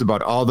that talks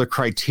about all the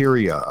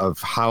criteria of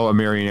how a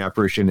Marian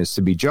apparition is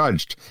to be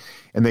judged.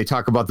 And they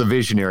talk about the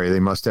visionary. They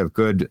must have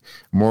good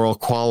moral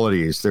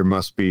qualities. There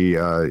must be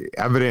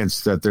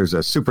evidence that there's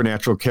a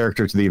supernatural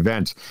character to the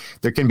event.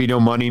 There can be no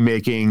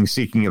money-making,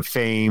 seeking of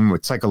fame,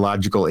 with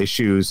psychological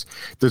issues.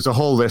 There's a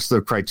whole list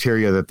of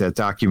criteria that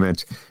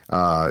document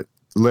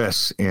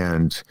lists,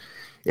 and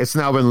it's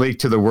now been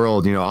leaked to the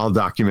world. All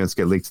documents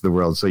get leaked to the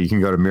world, so you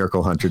can go to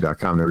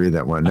miraclehunter.com to read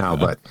that one now.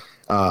 But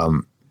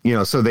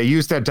so they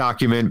used that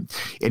document,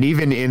 and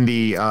even in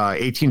the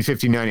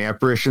 1859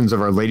 apparitions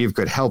of Our Lady of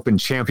Good Help in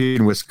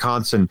Champion,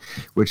 Wisconsin,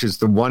 which is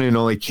the one and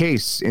only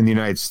case in the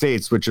United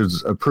States, which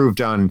was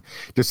approved on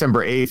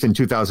December 8th in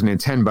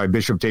 2010 by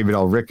Bishop David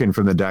L. Ricken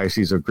from the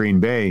Diocese of Green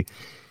Bay.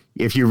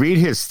 If you read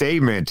his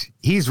statement,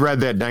 he's read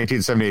that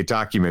 1978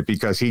 document,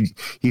 because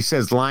he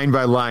says line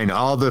by line,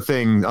 all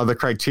the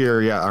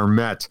criteria are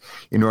met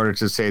in order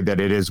to say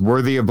that it is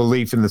worthy of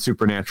belief in the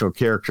supernatural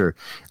character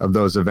of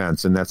those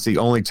events. And that's the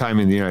only time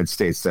in the United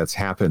States that's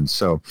happened.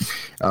 So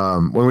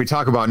when we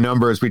talk about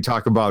numbers, we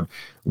talk about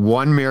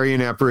one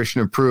Marian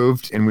apparition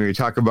approved, and we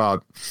talk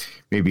about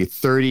maybe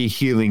 30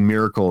 healing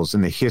miracles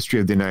in the history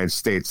of the United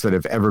States that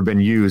have ever been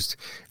used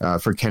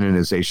for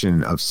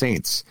canonization of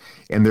saints.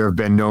 And there have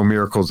been no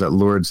miracles at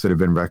Lourdes that have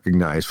been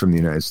recognized from the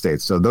United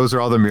States. So those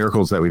are all the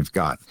miracles that we've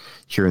got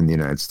here in the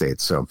United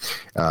States. So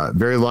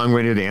very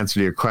long-winded answer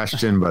to your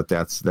question, but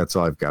that's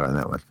all I've got on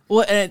that one.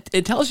 Well, and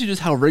it tells you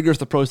just how rigorous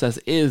the process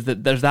is,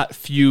 that there's that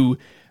few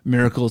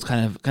miracles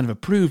kind of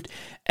approved.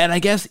 And I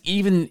guess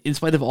even in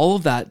spite of all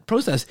of that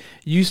process,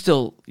 you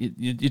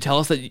tell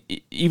us that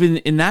even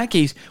in that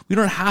case, we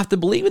don't have to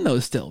believe in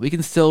those still. We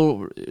can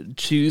still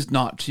choose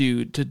not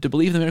to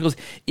believe in the miracles,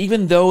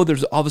 even though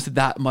there's obviously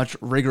that much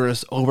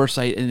rigorous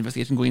oversight and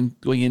investigation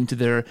going into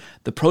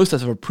the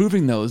process of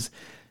approving those.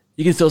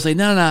 You can still say,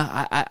 no,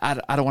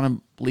 I don't want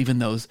to believe in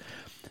those.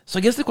 So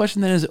I guess the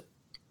question then is,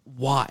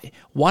 why?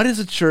 Why does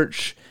the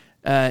church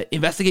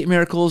investigate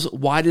miracles?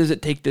 Why does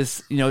it take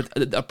this,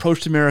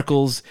 approach to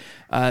miracles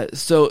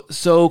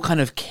so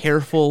kind of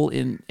careful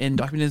in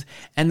documenting this?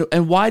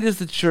 And why does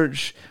the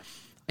church,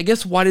 I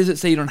guess, why does it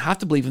say you don't have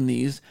to believe in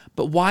these,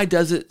 but why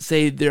does it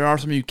say there are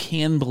some you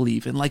can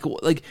believe in? Like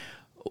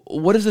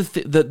what is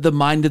the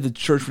mind of the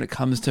church when it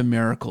comes to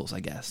miracles,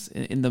 I guess,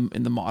 in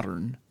the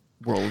modern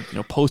world,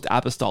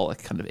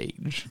 post-apostolic kind of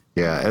age?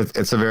 Yeah,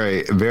 it's a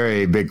very,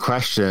 very big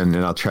question,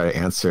 and I'll try to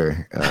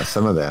answer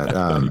some of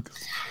that.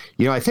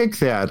 I think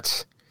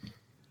that,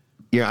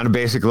 on a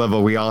basic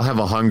level, we all have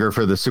a hunger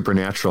for the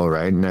supernatural,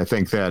 right? And I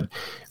think that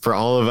for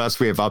all of us,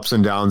 we have ups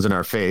and downs in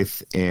our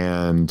faith,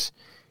 and,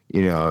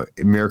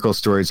 miracle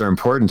stories are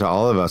important to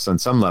all of us on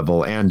some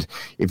level. And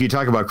if you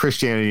talk about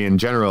Christianity in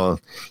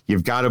general,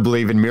 you've got to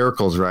believe in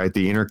miracles, right?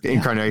 The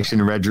incarnation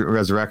and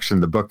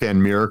resurrection, the bookend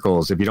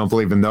miracles. If you don't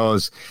believe in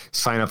those,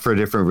 sign up for a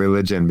different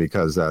religion,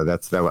 because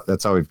that's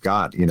all we've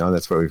got.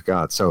 That's what we've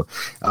got. So,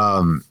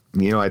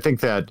 I think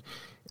that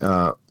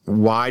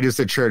why does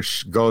the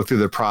church go through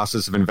the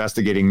process of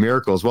investigating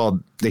miracles? Well,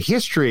 the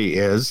history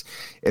is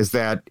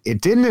that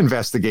it didn't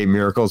investigate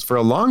miracles for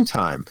a long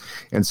time.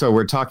 And so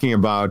we're talking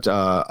about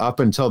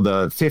up until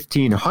the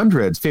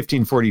 1500s,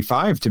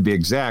 1545 to be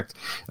exact,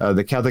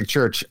 the Catholic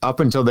Church up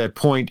until that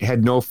point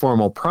had no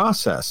formal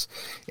process.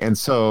 And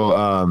so,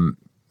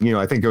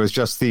 I think it was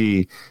just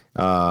a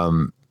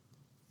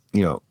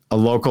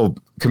local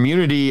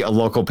community, a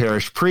local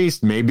parish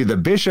priest, maybe the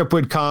bishop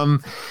would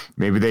come,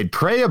 maybe they'd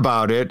pray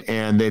about it,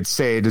 and they'd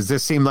say, does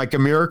this seem like a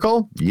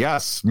miracle?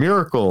 Yes,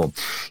 miracle.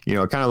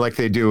 Kind of like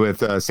they do with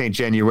St.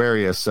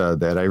 Januarius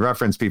that I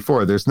referenced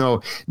before. There's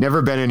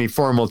never been any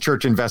formal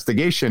church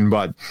investigation,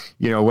 but,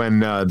 when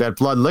that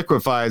blood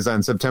liquefies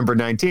on September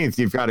 19th,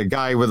 you've got a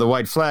guy with a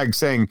white flag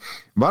saying,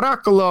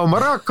 Miracolo,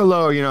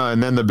 miracolo,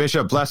 and then the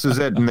bishop blesses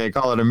it and they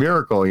call it a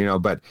miracle,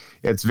 but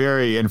it's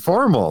very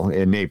informal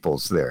in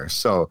Naples there.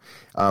 So,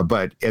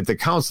 but at the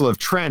Council of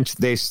Trent,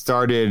 they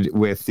started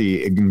with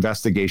the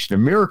investigation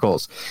of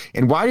miracles.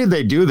 And why did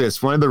they do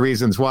this? One of the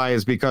reasons why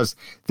is because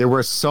there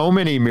were so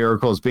many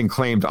miracles being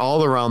claimed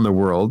all around the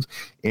world,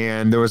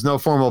 and there was no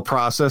formal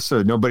process,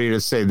 so nobody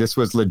to say this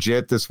was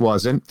legit, this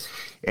wasn't.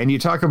 And you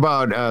talk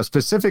about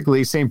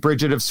specifically St.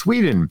 Bridget of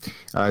Sweden.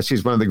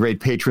 She's one of the great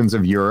patrons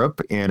of Europe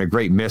and a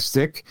great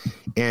mystic.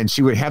 And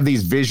she would have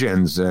these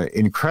visions,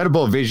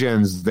 incredible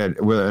visions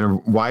that with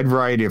a wide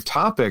variety of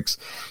topics.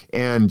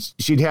 And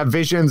she'd have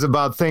visions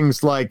about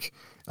things like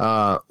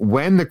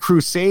when the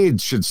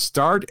Crusades should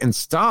start and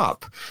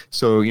stop.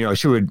 So,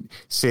 she would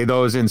say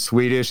those in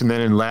Swedish, and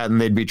then in Latin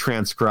they'd be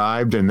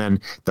transcribed, and then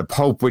the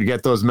Pope would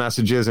get those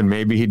messages and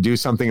maybe he'd do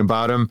something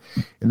about them.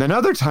 And then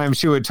other times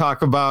she would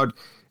talk about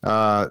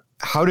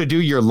how to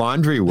do your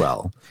laundry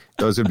well.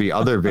 Those would be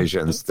other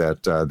visions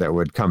that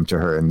would come to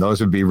her, and those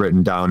would be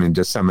written down and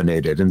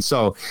disseminated. And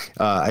so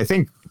I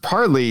think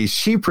partly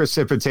she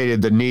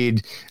precipitated the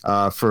need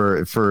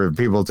for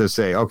people to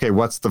say, okay,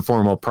 what's the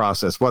formal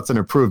process? What's an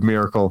approved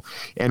miracle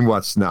and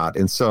what's not?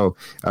 And so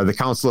the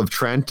Council of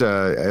Trent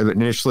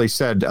initially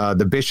said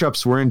the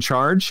bishops were in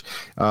charge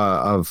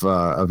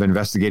of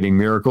investigating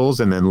miracles.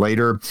 And then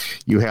later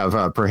you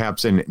have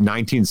perhaps in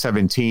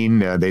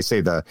 1917, they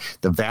say the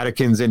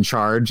Vatican's in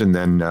charge, and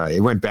then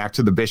it went back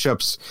to the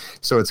bishops.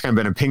 So it's kind of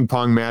been a ping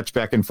pong match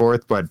back and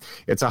forth, but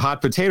it's a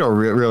hot potato,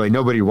 really.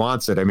 Nobody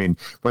wants it. I mean,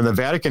 when the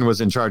Vatican was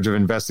in charge of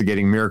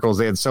investigating miracles,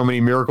 they had so many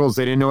miracles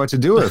they didn't know what to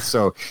do with,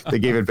 so they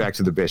gave it back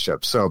to the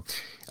bishop. So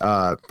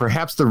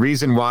perhaps the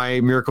reason why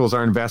miracles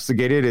are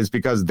investigated is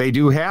because they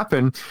do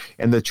happen,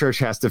 and the church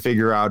has to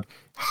figure out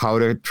how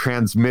to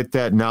transmit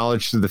that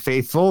knowledge to the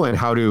faithful and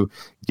how to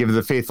give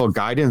the faithful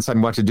guidance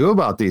on what to do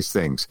about these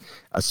things,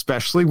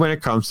 especially when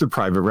it comes to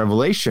private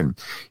revelation.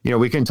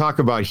 We can talk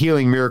about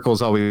healing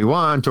miracles all we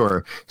want,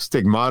 or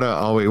stigmata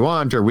all we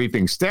want, or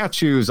weeping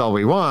statues all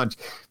we want,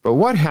 but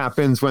what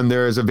happens when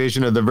there is a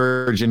vision of the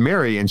Virgin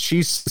Mary and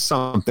she's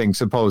something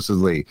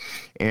supposedly,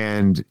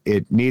 and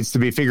it needs to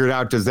be figured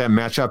out, does that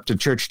match up to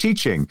church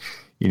teaching?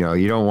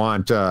 You don't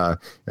want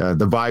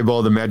the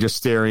Bible, the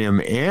magisterium,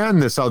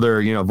 and this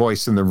other,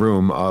 voice in the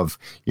room of,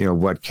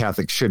 what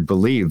Catholics should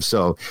believe.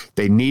 So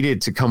they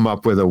needed to come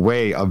up with a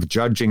way of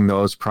judging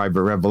those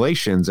private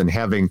revelations and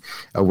having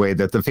a way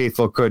that the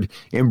faithful could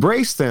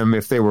embrace them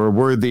if they were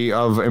worthy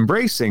of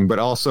embracing, but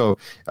also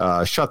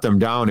shut them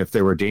down if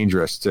they were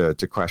dangerous to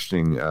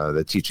questioning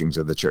the teachings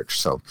of the church.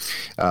 So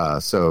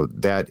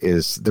that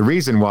is the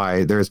reason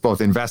why there's both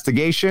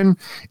investigation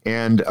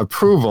and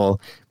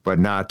approval, but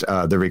not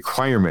the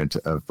requirement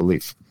of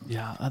belief.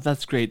 Yeah,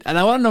 that's great. And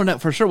I want to know now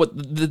for sure what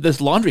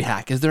this laundry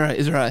hack is.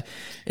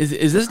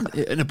 Is this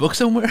in a book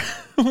somewhere,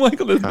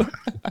 Michael?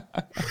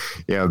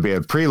 Yeah, it would be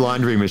a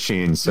pre-laundry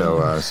machine.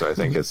 So I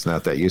think it's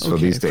not that useful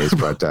these days.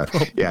 But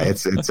yeah,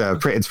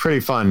 it's pretty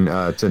fun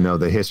to know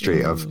the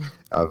history of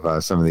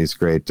some of these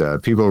great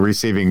people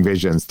receiving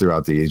visions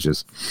throughout the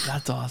ages.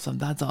 That's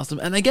awesome.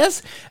 And I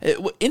guess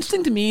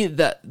interesting to me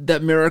that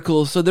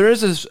miracles. So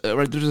there's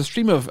a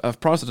stream of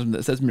Protestantism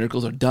that says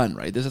miracles are done.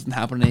 Right, this doesn't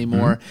happen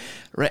anymore.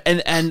 Mm-hmm. Right,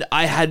 and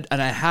I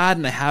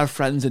have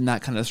friends in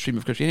that kind of stream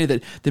of Christianity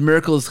that the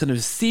miracles kind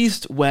of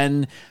ceased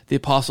when the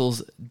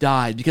apostles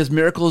died, because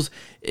miracles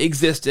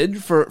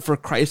existed for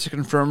Christ to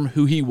confirm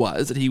who he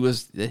was, that he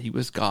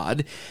was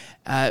God.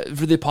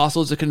 For the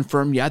apostles to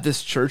confirm,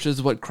 this church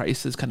is what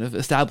Christ has kind of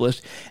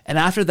established. And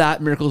after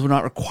that, miracles were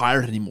not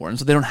required anymore. And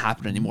so they don't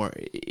happen anymore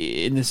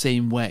in the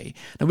same way.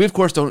 Now, we, of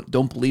course,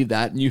 don't believe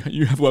that. And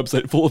you have a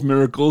website full of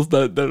miracles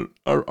that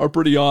are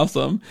pretty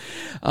awesome.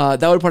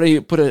 That would probably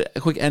put a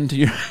quick end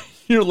to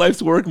your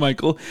life's work,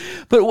 Michael.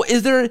 But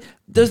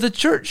does the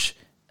church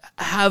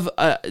have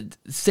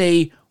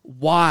say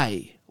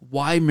why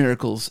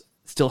miracles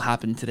still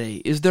happen today?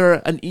 Is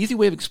there an easy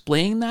way of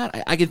explaining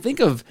that? I can think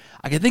of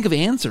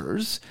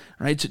answers,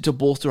 right, to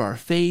bolster our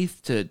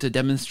faith, to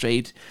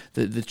demonstrate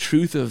the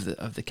truth of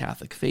the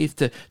Catholic faith,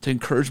 to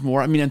encourage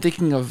more. I mean, I'm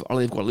thinking of Our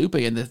Lady of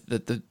Guadalupe and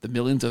the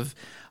millions of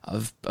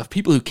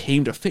people who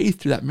came to faith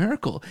through that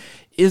miracle.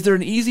 Is there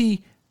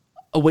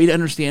a way to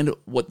understand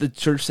what the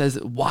church says,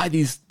 why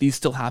these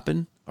still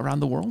happen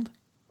around the world?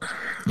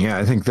 Yeah,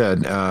 I think that,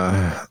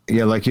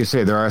 like you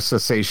say, there are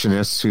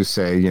cessationists who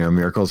say,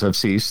 miracles have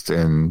ceased,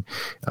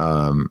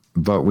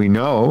 but we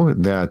know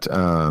that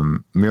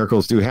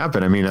miracles do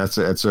happen. I mean,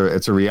 it's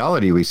a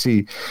reality. We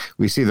see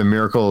the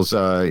miracles,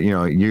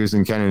 used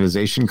in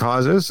canonization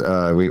causes.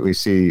 We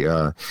see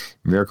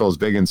miracles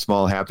big and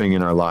small happening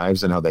in our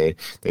lives, and how they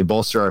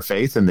bolster our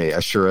faith and they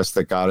assure us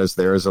that God is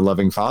there as a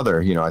loving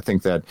Father. I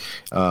think that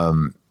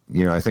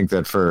I think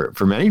that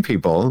for many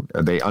people,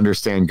 they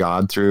understand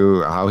God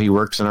through how he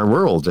works in our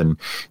world. And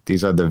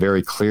these are the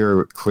very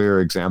clear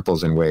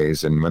examples and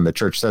ways. And when the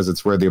church says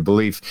it's worthy of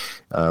belief,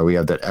 we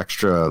have that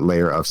extra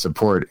layer of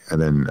support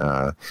and then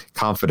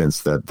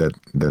confidence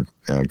that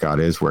God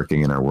is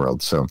working in our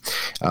world. So,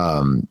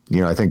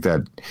 I think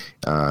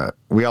that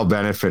we all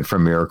benefit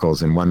from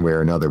miracles in one way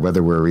or another,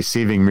 whether we're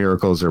receiving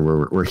miracles or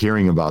we're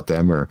hearing about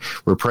them or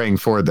we're praying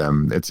for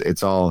them.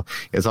 It's all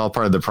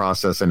part of the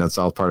process, and it's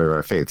all part of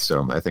our faith.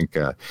 So I think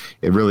it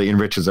really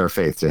enriches our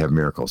faith to have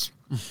miracles.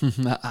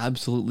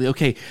 Absolutely.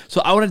 Okay,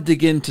 so I want to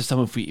dig into some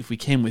if we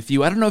came with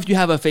you. I don't know if you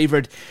have a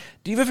favorite.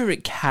 Do you have a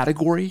favorite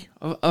category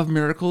of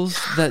miracles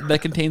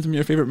that contains some of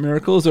your favorite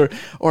miracles, or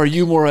are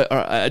you more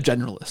a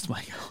generalist,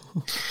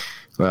 Michael?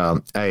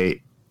 Well,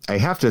 I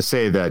have to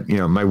say that,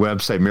 my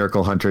website,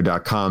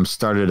 miraclehunter.com,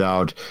 started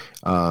out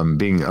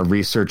being a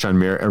resource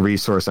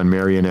on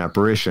Marian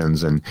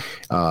apparitions. And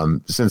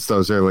since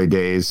those early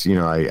days,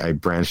 I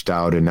branched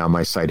out, and now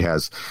my site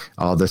has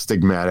all the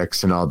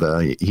stigmatics and all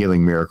the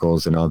healing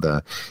miracles and all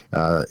the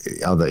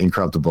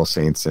incorruptible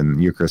saints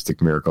and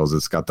Eucharistic miracles.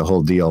 It's got the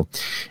whole deal.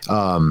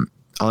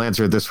 I'll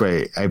answer it this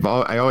way.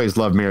 I always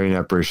love Marian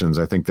apparitions.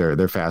 I think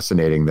they're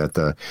fascinating that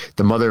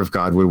the Mother of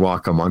God would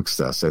walk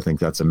amongst us. I think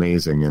that's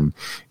amazing. And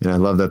I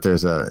love that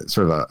there's a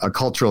sort of a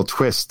cultural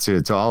twist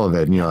to all of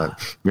it.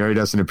 Mary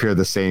doesn't appear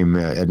the same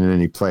in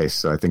any place.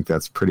 So I think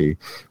that's pretty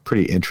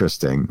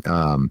interesting.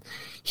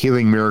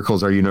 Healing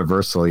miracles are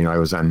universal. I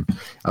was on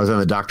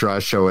the Dr.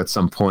 Oz show at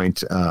some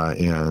point,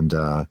 and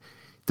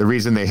the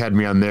reason they had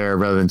me on there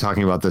rather than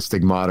talking about the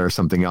stigmata or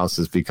something else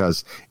is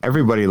because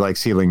everybody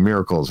likes healing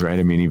miracles, right?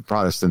 I mean,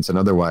 Protestants and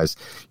otherwise,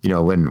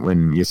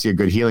 when you see a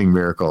good healing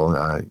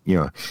miracle,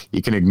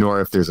 you can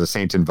ignore if there's a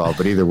saint involved,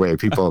 but either way,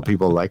 people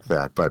like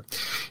that. But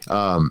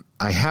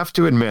I have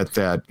to admit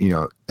that,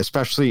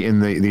 especially in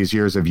these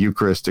years of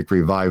Eucharistic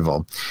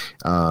revival,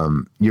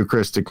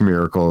 Eucharistic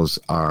miracles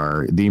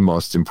are the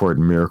most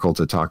important miracle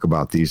to talk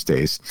about these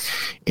days.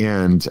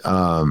 And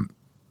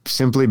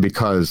simply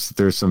because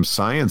there's some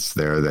science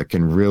there that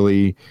can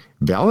really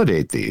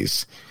validate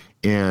these.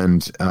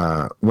 And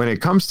when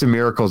it comes to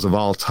miracles of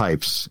all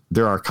types,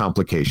 there are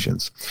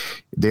complications.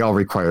 They all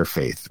require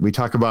faith. We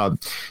talk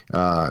about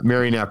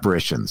Marian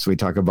apparitions. We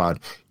talk about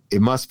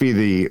it must be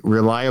the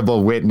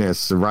reliable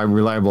witness, the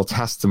reliable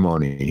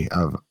testimony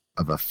of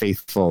a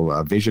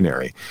faithful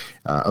visionary.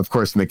 Of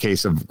course, in the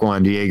case of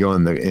Juan Diego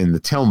in the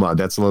tilma,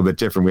 that's a little bit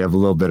different. We have a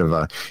little bit of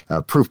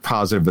a proof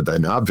positive with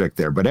an object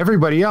there. But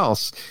everybody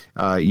else,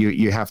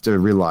 you have to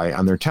rely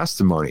on their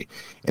testimony.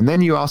 And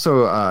then you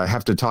also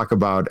have to talk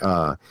about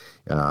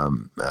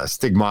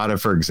stigmata,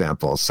 for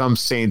example. Some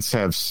saints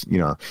have,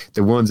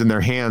 the wounds in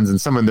their hands and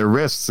some in their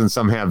wrists, and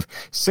some have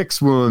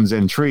 6 wounds.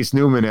 And Therese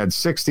Newman had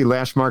 60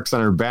 lash marks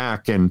on her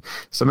back, and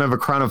some have a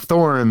crown of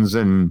thorns,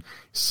 and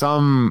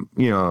some,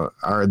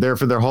 are there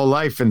for their whole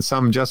life, and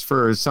some just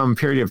for some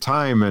period of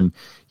time. And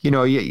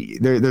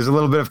there's a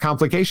little bit of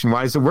complication.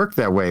 Why does it work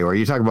that way? Or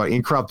you talk about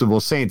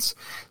incorruptible saints.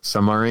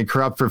 Some are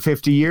incorrupt for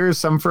 50 years,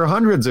 some for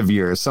hundreds of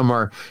years. Some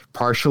are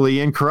partially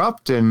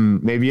incorrupt,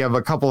 and maybe you have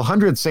a couple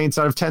hundred saints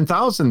out of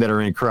 10,000 that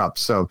are incorrupt.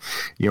 So,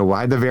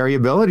 why the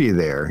variability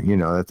there?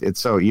 It's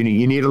so you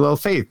need a little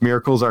faith.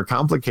 Miracles are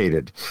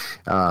complicated,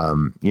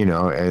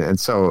 and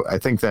so I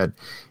think that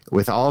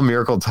with all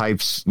miracle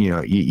types,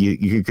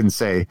 you can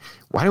say,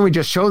 why don't we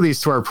just show these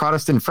to our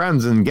Protestant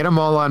friends and get them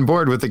all on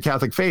board with the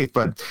Catholic faith?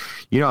 But,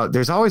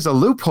 there's always a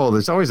loophole.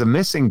 There's always a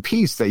missing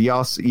piece that you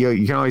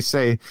can always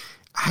say,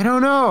 I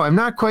don't know. I'm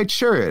not quite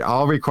sure. It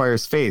all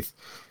requires faith.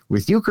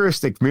 With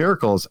Eucharistic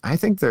miracles, I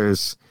think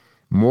there's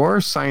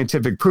more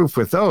scientific proof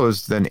with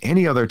those than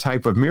any other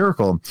type of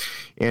miracle.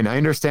 And I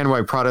understand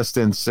why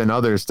Protestants and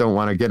others don't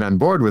want to get on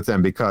board with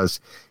them,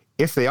 because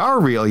if they are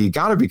real, you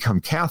got to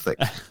become Catholic.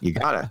 You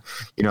got to,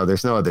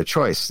 there's no other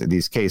choice. In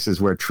these cases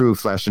where true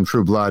flesh and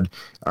true blood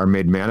are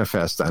made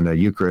manifest on a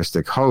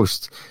Eucharistic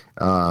host,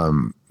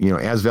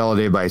 as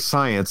validated by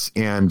science.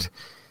 And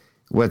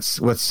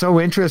what's so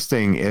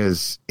interesting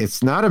is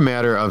it's not a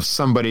matter of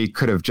somebody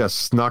could have just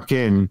snuck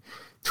in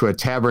to a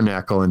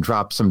tabernacle and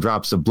dropped some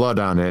drops of blood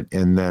on it,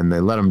 and then they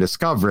let them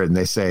discover it, and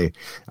they say,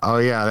 oh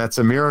yeah, that's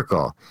a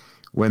miracle.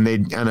 When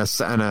they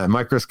on a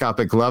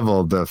microscopic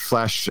level, the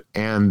flesh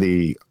and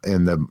the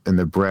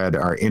bread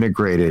are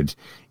integrated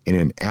in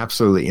an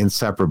absolutely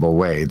inseparable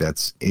way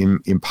that's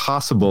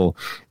impossible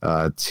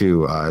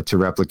to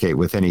replicate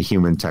with any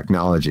human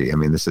technology. I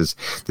mean, this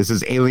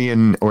is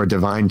alien or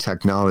divine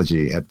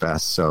technology at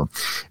best. So,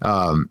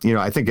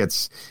 I think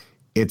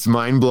it's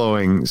mind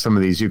blowing, some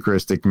of these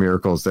Eucharistic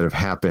miracles that have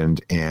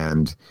happened,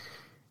 and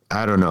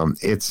I don't know.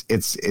 It's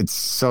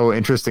so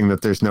interesting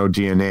that there's no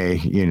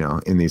DNA,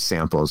 in these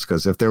samples,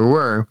 because if there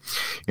were,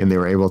 and they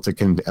were able to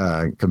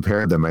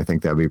compare them, I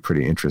think that'd be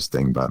pretty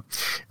interesting. But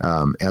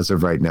as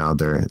of right now,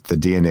 the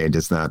DNA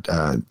does not.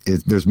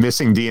 There's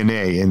missing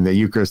DNA in the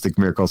Eucharistic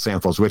miracle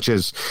samples, which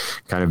is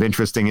kind of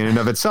interesting in and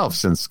of itself,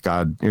 since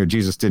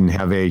Jesus didn't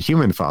have a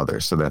human father,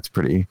 so that's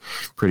pretty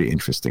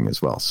interesting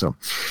as well. So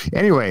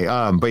anyway,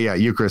 but yeah,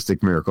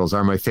 Eucharistic miracles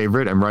are my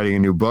favorite. I'm writing a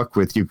new book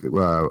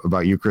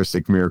about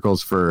Eucharistic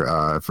miracles for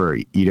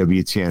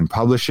EWTN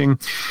Publishing,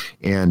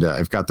 and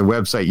I've got the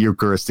website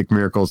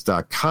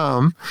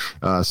eucharisticmiracles.com,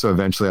 so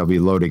eventually I'll be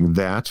loading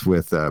that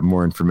with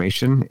more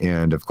information.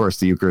 And of course,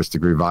 the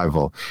Eucharistic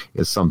Revival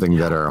is something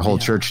that our whole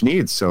church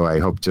needs, so I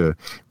hope to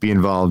be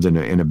involved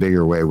in a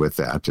bigger way with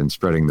that and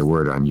spreading the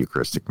word on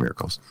Eucharistic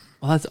miracles.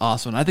 Well, that's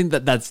awesome. I think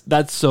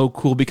that's so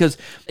cool, because,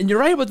 and you're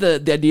right about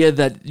the idea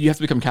that you have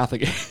to become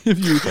Catholic if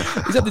you.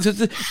 Exactly. So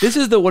this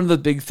is one of the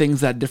big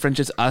things that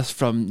differentiates us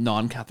from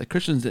non-Catholic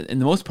Christians in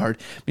the most part.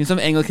 I mean, some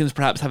Anglicans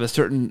perhaps have a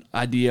certain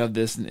idea of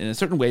this in a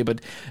certain way, but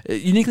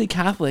uniquely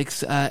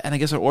Catholics, and I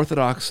guess our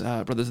Orthodox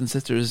brothers and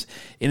sisters,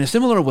 in a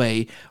similar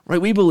way,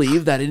 right? We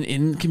believe that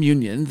in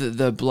communion,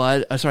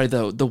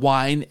 the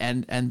wine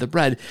and the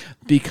bread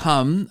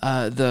become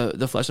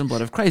the flesh and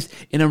blood of Christ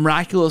in a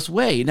miraculous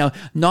way. Now,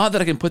 not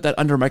that I can put that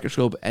under a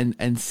microscope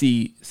and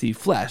see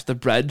flesh. The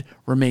bread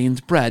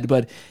remains bread,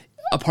 but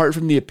apart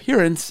from the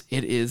appearance,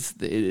 it is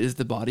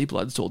the body,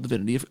 blood, soul,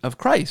 divinity of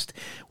Christ.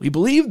 We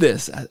believe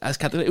this as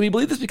Catholic. We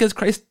believe this because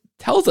Christ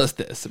tells us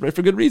this, right?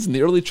 For good reason.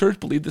 The early church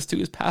believed this too,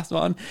 is passed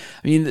on.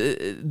 I mean,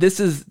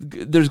 there's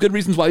good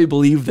reasons why we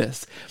believe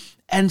this.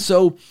 And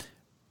so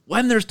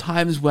when there's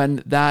times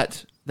when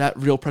that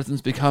real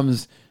presence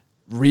becomes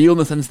real, in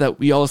the sense that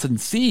we all of a sudden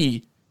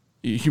see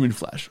human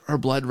flesh or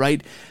blood,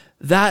 right?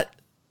 That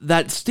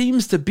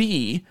seems to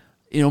be,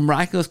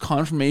 miraculous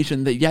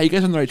confirmation that, you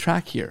guys are on the right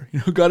track here.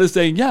 God is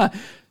saying,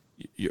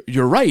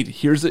 you're right.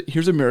 Here's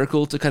a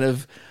miracle to kind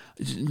of,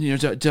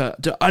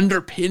 to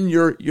underpin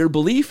your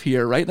belief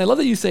here, right? And I love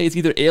that you say it's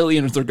either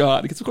aliens or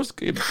God, because of course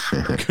it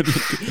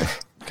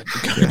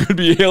could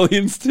be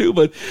aliens too,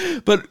 but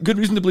good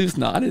reason to believe it's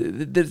not.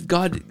 That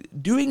God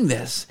doing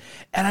this,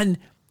 and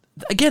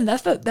again,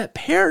 that's that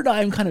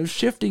paradigm kind of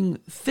shifting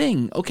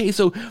thing. Okay,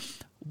 so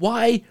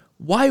why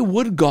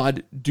would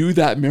God do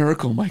that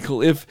miracle,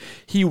 Michael, if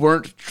he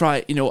weren't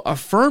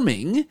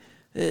affirming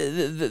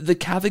the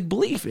Catholic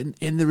belief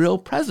in the real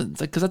presence?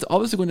 Because that's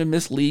obviously going to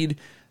mislead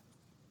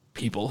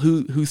people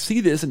who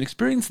see this and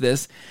experience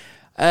this.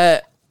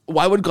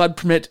 Why would God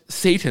permit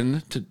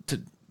Satan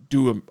to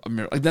do a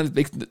miracle? Like, that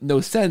makes no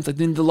sense. Like,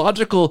 then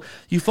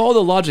you follow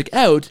the logic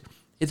out,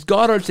 it's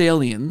God or it's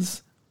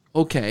aliens,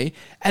 okay,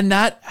 and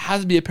that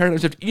has to be a paradigm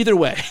shift either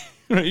way.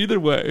 Right? Either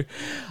way,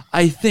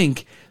 I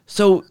think.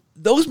 So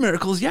those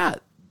miracles,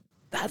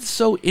 that's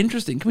so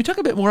interesting. Can we talk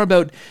a bit more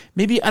about,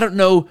 maybe, I don't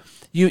know,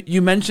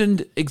 you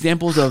mentioned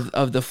examples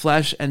of the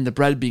flesh and the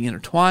bread being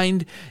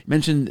intertwined. You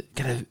mentioned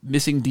kind of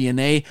missing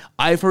DNA.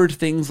 I've heard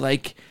things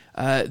like,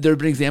 there have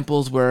been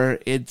examples where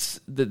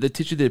it's the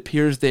tissue that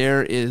appears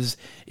there is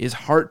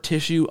heart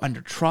tissue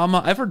under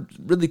trauma. I've heard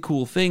really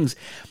cool things.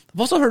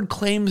 I've also heard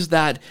claims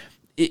that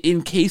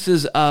in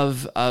cases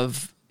of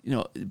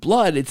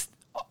blood, it's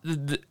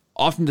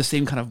often the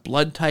same kind of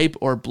blood type,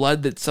 or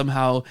blood that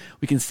somehow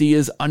we can see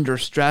is under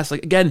stress.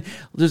 Like, again,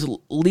 there's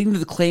leading to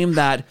the claim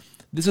that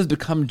this has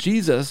become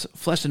Jesus,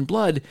 flesh and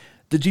blood,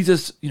 the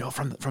Jesus,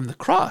 from the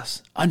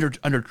cross, under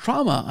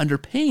trauma, under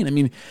pain. I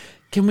mean,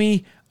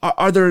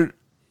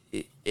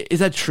 is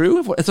that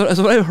true? Is what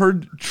I've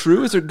heard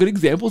true? Is there good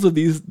examples of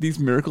these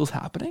miracles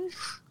happening?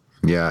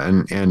 Yeah,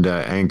 and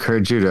I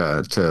encourage you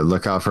to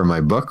look out for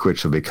my book,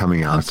 which will be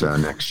coming out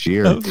next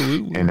year.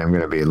 Absolutely. And I'm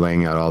going to be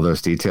laying out all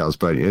those details.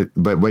 But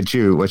what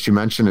you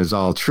mentioned is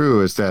all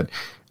true. Is that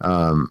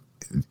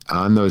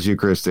on those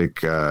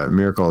Eucharistic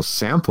miracle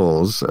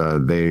samples,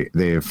 they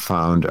have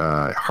found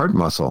heart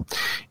muscle,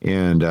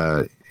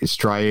 and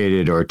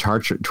striated or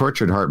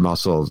tortured heart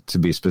muscle, to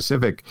be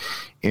specific.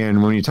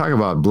 And when you talk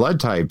about blood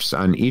types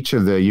on each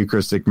of the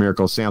Eucharistic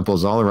miracle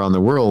samples all around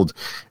the world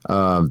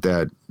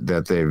that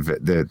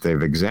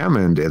they've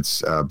examined,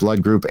 it's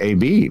blood group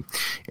AB.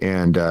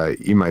 And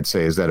you might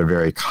say, is that a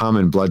very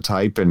common blood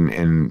type?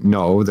 And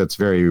no, that's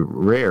very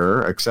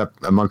rare,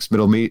 except amongst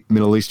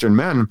Middle Eastern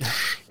men.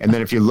 And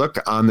then if you look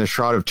on the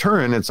Shroud of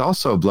Turin, it's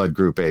also blood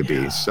group AB.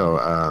 Yeah. So,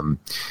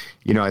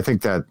 I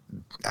think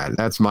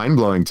that's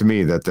mind-blowing to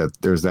me that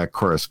there's that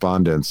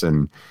correspondence.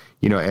 And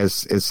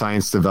as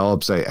science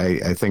develops,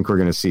 I think we're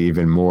going to see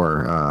even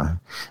more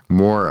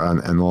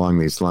along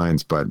these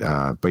lines. But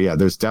yeah,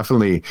 there's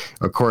definitely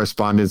a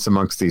correspondence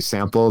amongst these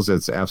samples.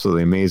 It's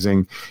absolutely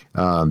amazing.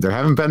 There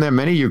haven't been that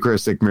many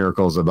Eucharistic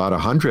miracles, about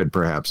 100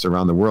 perhaps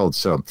around the world.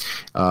 So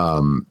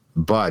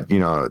But,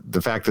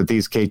 the fact that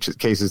these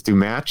cases do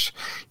match,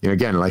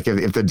 again, like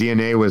if the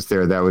DNA was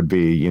there, that would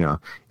be,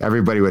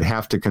 everybody would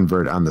have to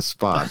convert on the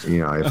spot.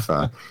 If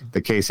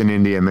the case in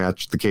India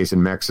matched the case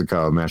in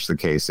Mexico, matched the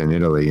case in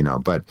Italy,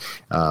 but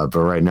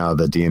right now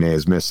the DNA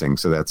is missing.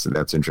 So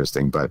that's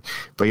interesting. But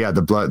yeah,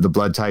 the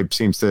blood type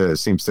seems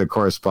to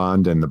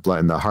correspond, and the blood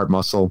and the heart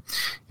muscle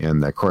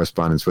and the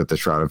correspondence with the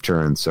Shroud of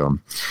Turin. So,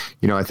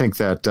 I think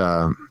that,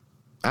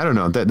 I don't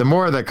know. The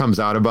more that comes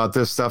out about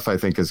this stuff, I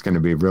think is going to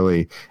be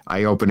really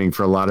eye-opening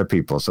for a lot of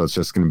people. So it's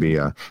just going to be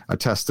a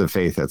test of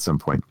faith at some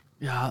point.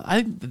 Yeah,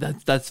 I think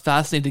that's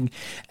fascinating,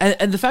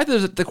 and the fact that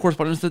there's the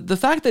correspondence, the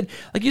fact that,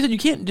 like you said, you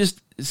can't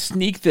just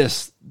sneak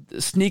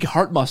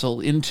heart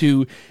muscle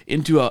into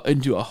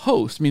a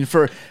host. I mean,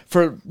 for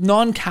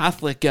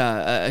non-Catholic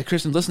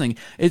Christians listening,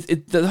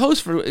 the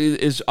host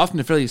is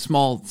often a fairly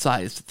small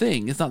sized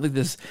thing. It's not like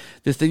this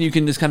thing you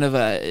can just kind of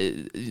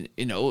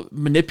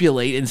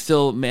manipulate and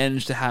still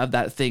manage to have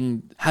that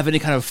thing have any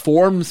kind of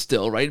form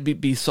still, right?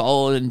 Be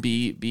solid and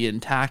be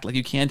intact. Like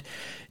you can't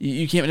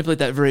manipulate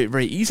that very,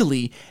 very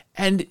easily.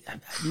 And I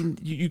mean,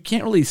 you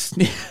can't really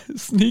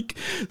sneak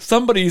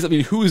somebody's. I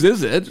mean, whose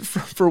is it?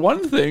 For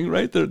one thing,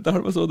 right? The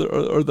heart muscle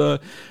or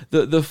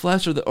the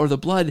flesh or the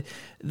blood.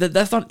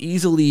 That's not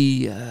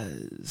easily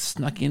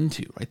snuck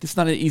into, right? It's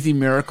not an easy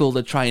miracle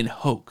to try and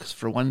hoax.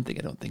 For one thing,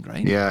 I don't think,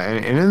 right? Yeah,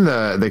 and in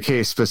the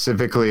case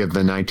specifically of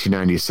the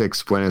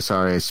 1996 Buenos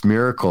Aires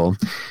miracle,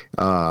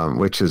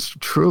 which is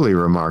truly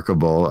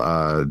remarkable,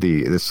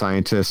 the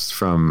scientists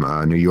from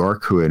New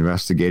York who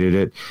investigated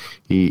it,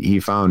 he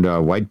found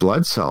white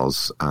blood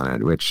cells on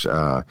it, which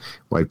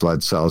white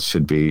blood cells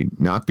should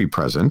not be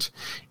present.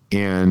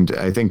 And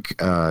I think,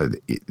 in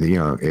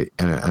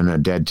a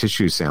dead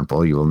tissue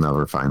sample, you will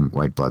never find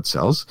white blood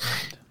cells.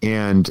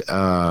 And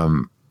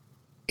one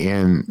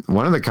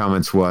of the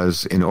comments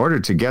was, in order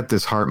to get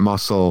this heart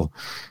muscle,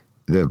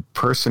 the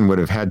person would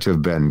have had to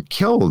have been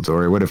killed,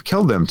 or it would have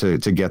killed them to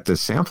get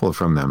this sample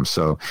from them.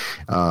 So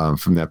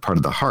from that part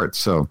of the heart.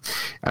 So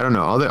I don't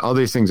know. All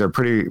these things are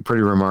pretty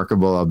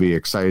remarkable. I'll be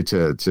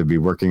excited to be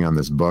working on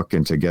this book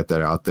and to get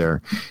that out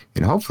there,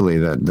 and hopefully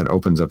that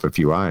opens up a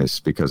few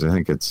eyes, because I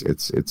think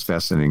it's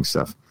fascinating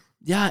stuff.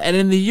 Yeah, and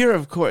in the year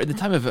of course, in the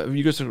time of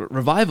Eucharistic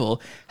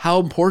revival,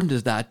 how important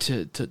is that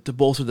to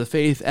bolster the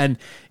faith and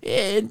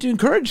to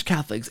encourage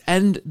Catholics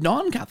and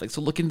non-Catholics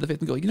to look into the faith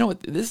and go, you know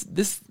what, this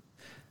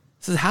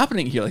is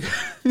happening here. Like,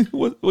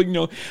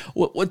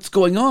 what's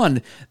going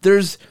on?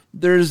 There's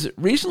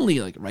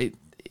recently, like, right,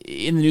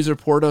 in the news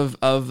report of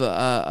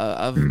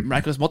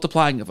miraculous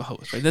multiplying of a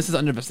host, right? This is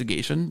under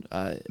investigation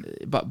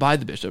by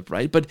the bishop,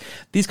 right? But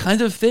these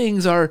kinds of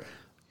things are,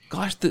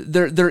 gosh,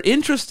 they're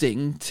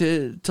interesting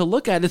to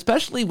look at,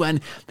 especially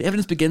when the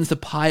evidence begins to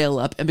pile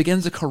up and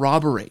begins to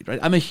corroborate, right?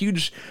 I'm a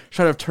huge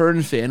Shroud of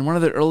Turin fan. One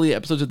of the early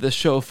episodes of this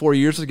show 4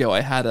 years ago,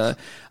 I had a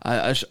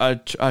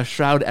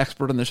shroud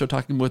expert on the show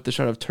talking about the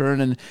Shroud of Turin,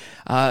 and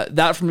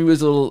that for me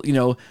was a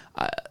little,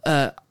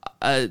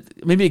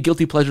 maybe a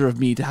guilty pleasure of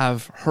me to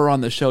have her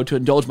on the show to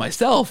indulge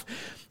myself,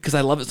 because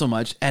I love it so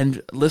much,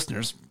 and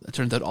listeners, it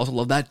turns out, also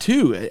love that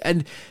too.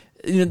 And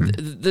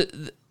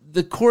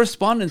the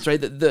correspondence,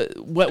 right?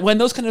 When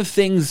those kind of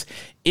things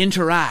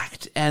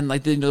interact, and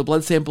like the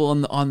blood sample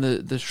on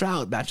the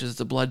shroud matches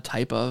the blood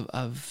type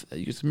of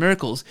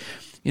miracles,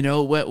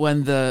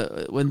 when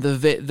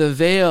the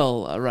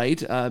veil,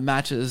 right,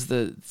 matches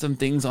some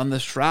things on the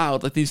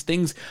shroud, like these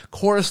things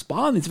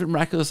correspond. These different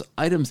miraculous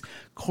items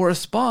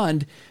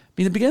correspond. I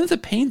mean, it begins to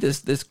paint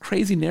this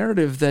crazy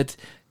narrative that,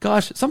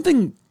 gosh,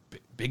 something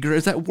bigger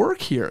is at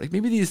work here. Like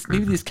maybe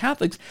these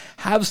Catholics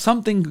have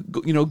something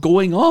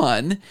going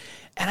on.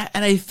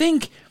 And I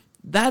think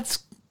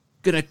that's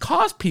going to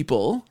cause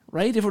people,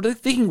 right, if we're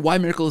thinking why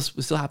miracles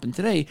still happen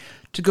today,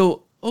 to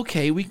go,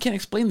 okay, we can't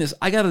explain this.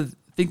 I got to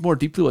think more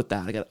deeply with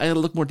that. I got to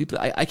look more deeply.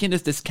 I can't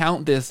just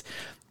discount this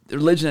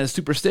religion as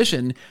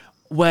superstition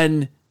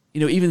when,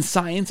 even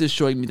science is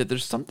showing me that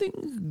there's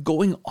something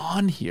going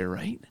on here,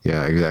 right?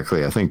 Yeah,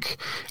 exactly. I think,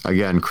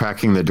 again,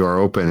 cracking the door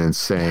open and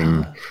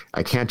saying,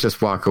 I can't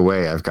just walk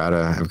away. I've got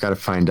to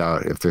find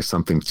out if there's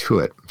something to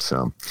it.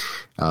 So,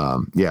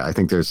 I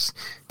think there's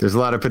a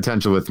lot of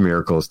potential with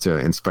miracles to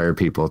inspire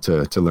people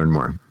to learn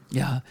more.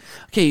 Yeah.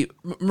 Okay.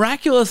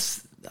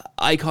 Miraculous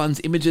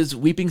icons, images,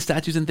 weeping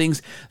statues and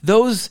things,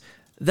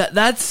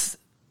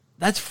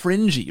 that's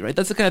fringy, right?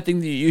 That's the kind of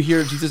thing that you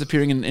hear Jesus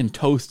appearing in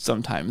toast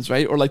sometimes,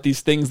 right? Or like these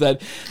things that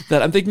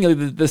I'm thinking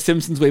of the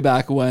Simpsons way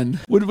back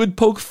when would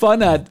poke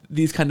fun at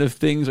these kind of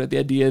things, right? The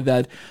idea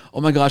that,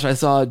 oh my gosh, I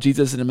saw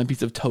Jesus in a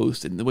piece of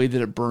toast and the way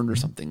that it burned or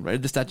something,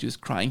 right? The statue is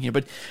crying here.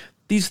 But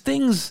these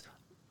things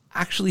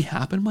actually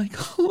happen,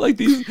 Michael, like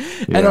these,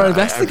 and are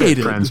investigated.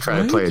 I've had friends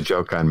try to play a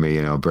joke on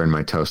me, burn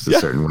my toast a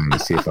certain way to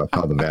see if I'll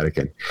call the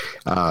Vatican.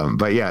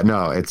 But yeah,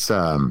 no, it's,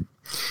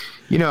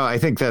 I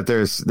think that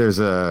there's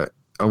a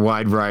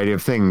wide variety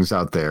of things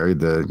out there.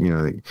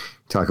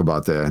 Talk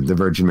about the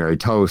Virgin Mary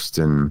toast,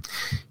 and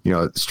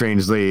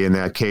strangely in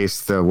that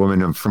case, the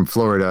woman from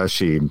Florida,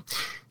 she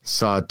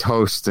saw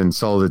toast and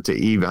sold it to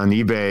on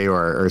eBay,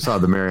 or saw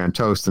the Marian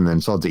toast and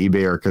then sold to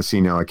eBay or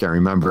casino, I can't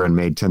remember, and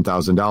made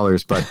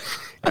 $10,000. But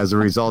as a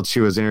result, she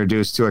was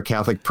introduced to a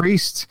Catholic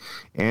priest,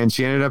 and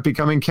she ended up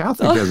becoming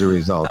Catholic as a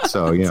result.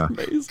 So,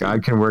 amazing.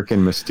 God can work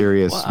in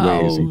mysterious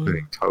ways,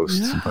 including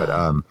toast. Yeah. But,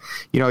 I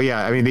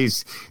mean,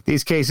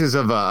 these cases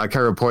of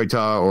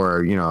chiropoita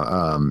or,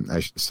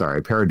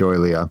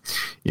 pareidolia,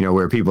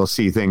 where people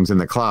see things in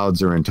the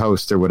clouds or in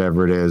toast or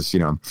whatever it is,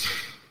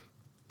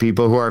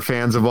 people who are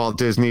fans of Walt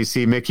Disney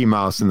see Mickey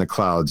Mouse in the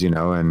clouds,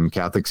 and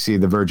Catholics see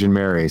the Virgin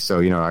Mary.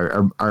 So,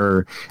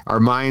 our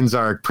minds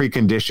are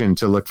preconditioned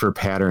to look for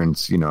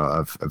patterns,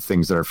 of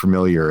things that are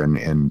familiar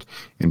and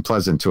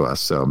pleasant to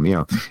us. So,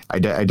 I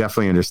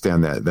definitely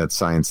understand that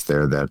science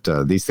there,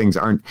 that these things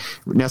aren't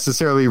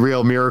necessarily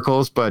real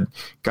miracles, but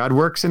God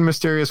works in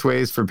mysterious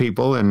ways for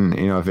people. And,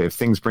 if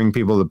things bring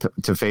people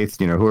to faith,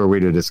 who are we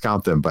to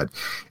discount them? But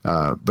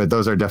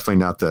those are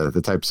definitely not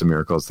the types of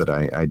miracles that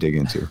I dig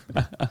into.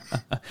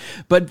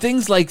 But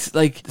things like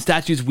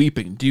statues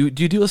weeping. Do you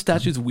deal with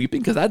statues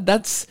weeping? Because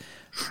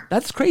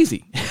that's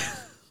crazy.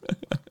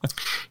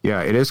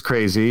 Yeah, it is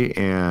crazy.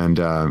 And,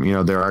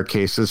 there are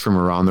cases from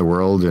around the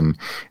world. And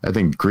I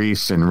think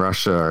Greece and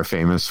Russia are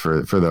famous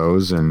for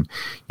those. And,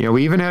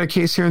 we even had a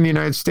case here in the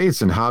United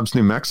States in Hobbs,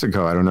 New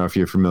Mexico. I don't know if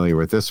you're familiar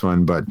with this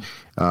one, but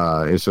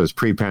this was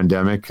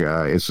pre-pandemic.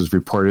 This was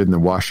reported in the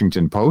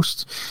Washington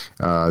Post.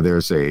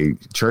 There's a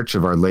church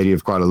of Our Lady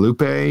of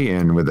Guadalupe,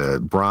 and with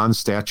a bronze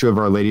statue of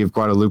Our Lady of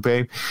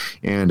Guadalupe.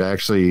 And I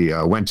actually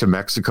went to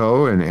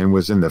Mexico and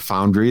was in the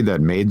foundry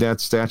that made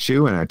that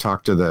statue. And I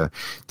talked to the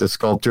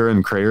sculptor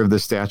and creator of the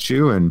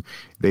statue, and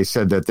they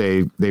said that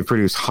they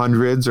produce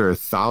hundreds or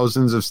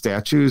thousands of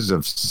statues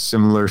of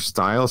similar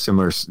style,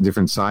 similar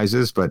different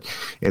sizes, but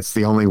it's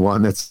the only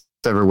one that's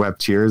ever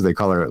wept tears. They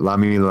call her La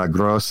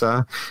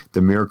Milagrosa,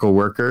 the miracle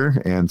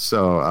worker. And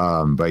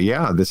so, but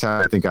yeah, this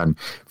happened, I think, on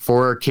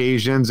 4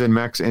 occasions in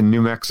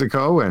New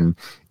Mexico, and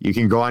you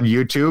can go on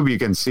YouTube, you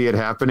can see it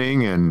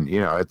happening, and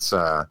it's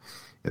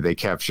they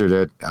captured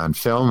it on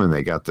film, and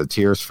they got the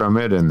tears from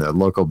it, and the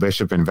local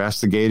bishop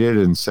investigated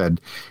and said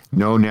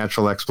no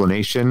natural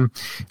explanation.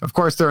 Of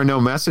course, there are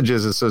no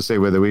messages associated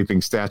with a weeping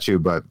statue,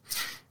 but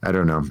I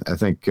don't know. I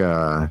think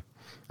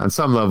on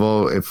some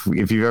level, if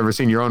you've ever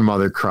seen your own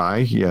mother cry,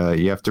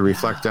 you have to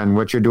reflect on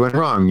what you're doing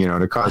wrong,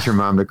 to cause your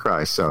mom to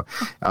cry. So,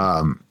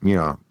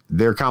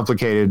 they're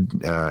complicated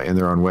in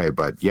their own way,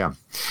 but yeah,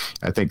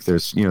 I think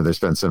there's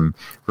been some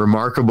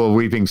remarkable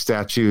weeping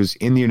statues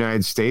in the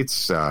United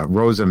States.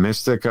 Rosa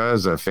Mystica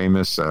is a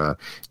famous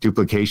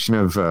duplication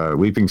of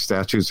weeping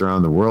statues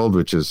around the world,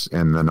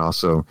 and then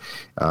also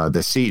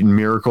the Seton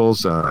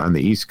miracles on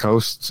the East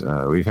Coast.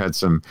 We've had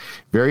some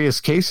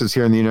various cases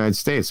here in the United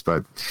States,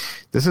 but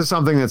this is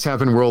something that's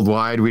happened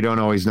worldwide. We don't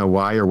always know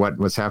why or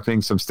what's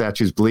happening. Some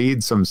statues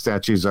bleed, some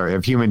statues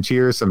have human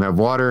tears, some have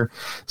water,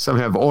 some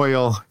have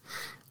oil.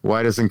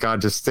 Why doesn't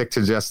God just stick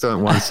to just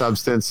one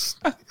substance?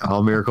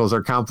 All miracles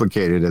are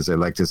complicated, as I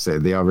like to say.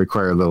 They all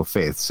require a little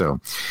faith.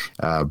 So,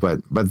 but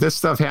this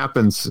stuff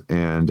happens,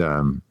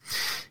 and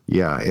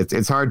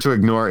it's hard to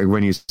ignore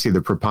when you see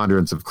the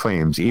preponderance of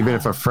claims. Even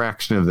if a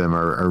fraction of them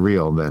are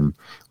real, then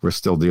we're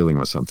still dealing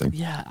with something.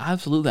 Yeah,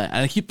 absolutely. And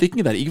I keep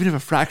thinking of that. Even if a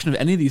fraction of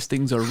any of these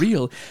things are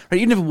real,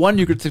 right? Even if one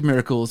Eucharistic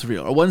miracle is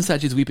real, or one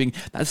statue is weeping,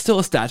 that's still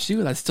a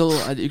statue. That's still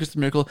a Eucharistic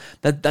miracle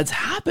that's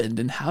happened.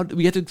 And how do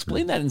we have to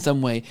explain that in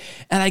some way?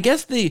 And I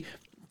guess the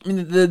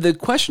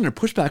question or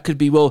pushback could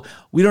be, well,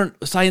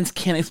 science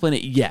can't explain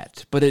it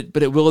yet, but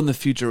it will in the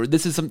future.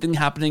 This is something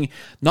happening,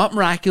 not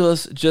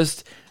miraculous,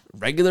 just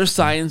regular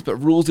science, but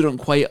rules you don't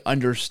quite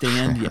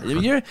understand yet. I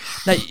mean,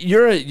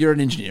 you're an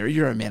engineer,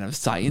 you're a man of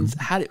science.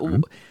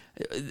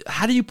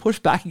 How do you push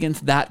back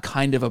against that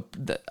kind of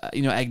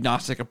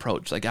agnostic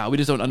approach? Like, we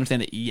just don't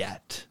understand it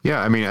yet.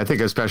 Yeah, I mean, I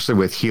think especially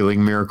with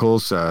healing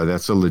miracles,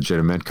 that's a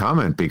legitimate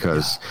comment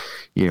because,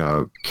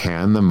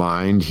 can the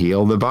mind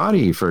heal the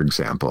body, for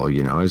example?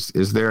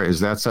 Is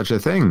that such a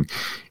thing?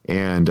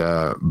 And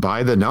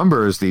by the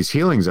numbers, these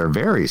healings are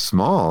very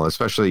small,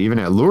 especially even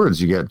at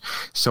Lourdes. You get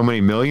so many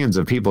millions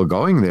of people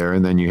going there,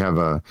 and then you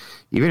have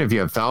even if you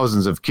have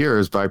thousands of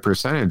cures, by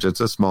percentage,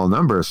 it's a small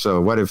number. So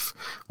what if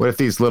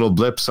these little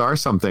blips are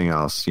something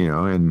else,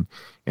 and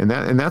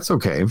that's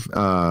okay.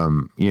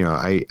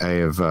 I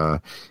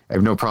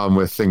have no problem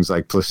with things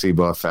like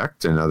placebo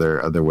effect and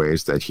other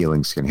ways that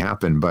healings can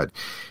happen. But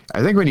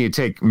I think when you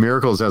take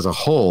miracles as a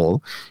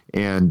whole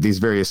and these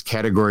various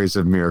categories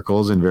of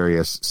miracles and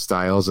various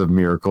styles of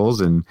miracles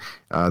and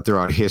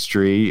throughout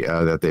history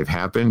that they've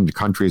happened,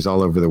 countries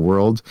all over the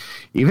world,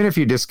 even if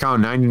you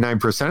discount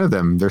 99% of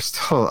them, there's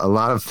still a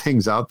lot of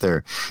things out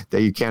there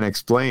that you can't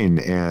explain.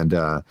 And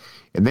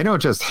they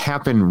don't just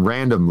happen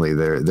randomly.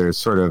 They're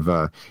sort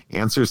of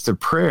answers to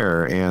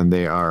prayer, and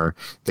they are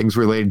things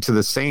related to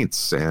the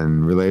saints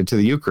and related to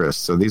the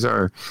Eucharist. So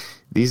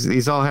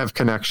these all have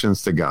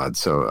connections to God.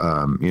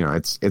 So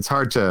it's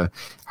hard to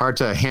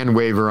hand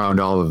wave around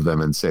all of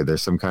them and say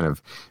there's some kind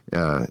of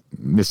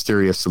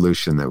mysterious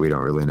solution that we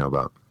don't really know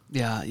about.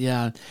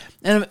 Yeah.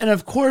 And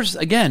of course,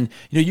 again,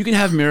 you can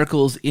have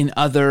miracles in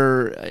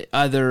other,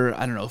 I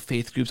don't know,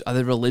 faith groups,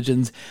 other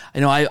religions.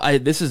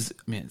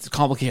 It's a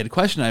complicated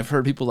question. I've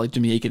heard people like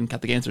Jimmy Akin,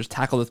 Catholic Answers,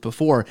 tackle this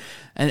before.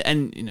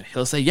 And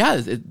he'll say,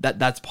 yeah,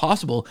 that's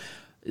possible.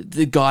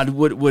 That God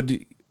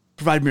would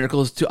provide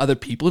miracles to other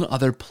people in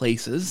other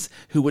places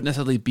who wouldn't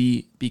necessarily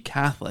be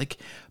Catholic.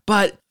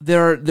 But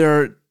there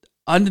are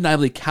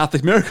undeniably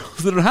Catholic miracles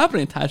that are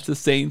happening, attached to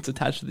saints,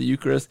 attached to the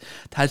Eucharist,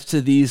 attached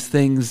to these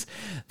things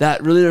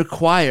that really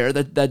require,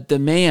 that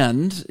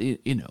demand,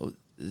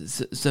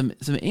 some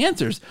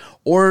answers,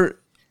 or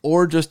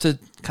just to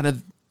kind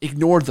of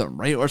ignore them,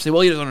 right? Or say,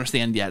 well, you don't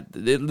understand yet.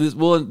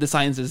 The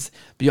science is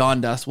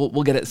beyond us.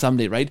 We'll get it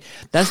someday, right?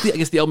 That's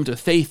the element of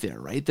faith there,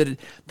 right? That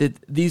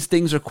these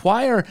things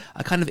require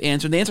a kind of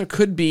answer. And the answer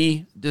could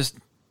be just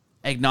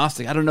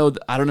agnostic. I don't know.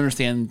 I don't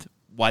understand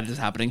why this is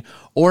happening,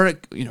 or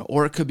it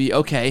could be,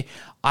 okay,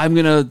 I'm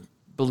gonna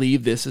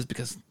believe this is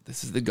because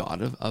this is the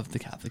God of the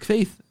Catholic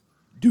faith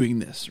doing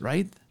this,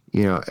 right?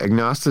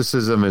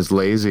 Agnosticism is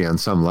lazy on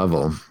some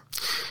level,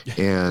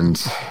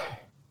 and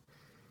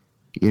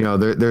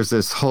there's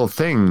this whole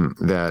thing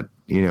that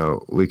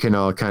we can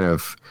all kind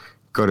of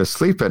go to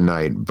sleep at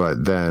night,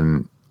 but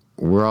then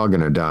we're all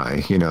gonna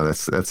die.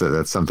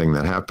 That's something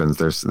that happens.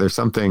 There's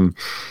something,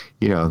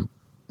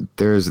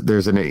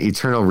 there's an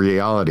eternal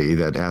reality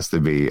that has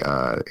to be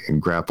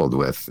grappled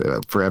with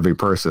for every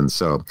person.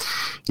 So,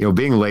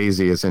 being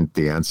lazy isn't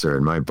the answer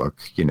in my book.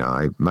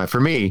 For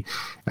me,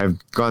 I've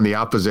gone the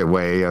opposite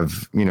way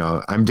of,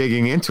 I'm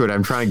digging into it.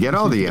 I'm trying to get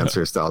all the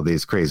answers to all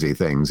these crazy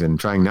things and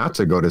trying not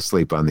to go to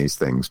sleep on these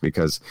things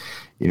because,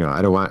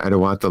 I don't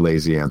want the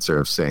lazy answer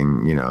of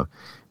saying,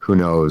 who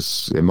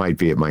knows? It might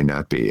be, it might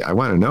not be. I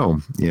want to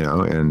know,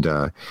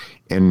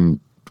 and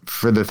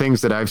for the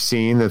things that I've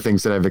seen, the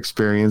things that I've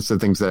experienced, the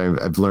things that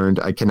I've learned,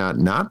 I cannot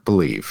not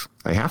believe.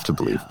 I have to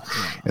believe.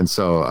 Yeah. And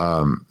so,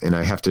 and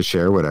I have to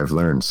share what I've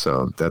learned.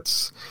 So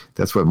that's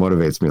what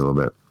motivates me a little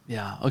bit.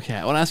 Yeah. Okay.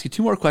 I want to ask you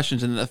two more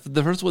questions. And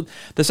the first one,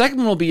 the second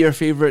one will be your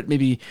favorite,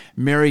 maybe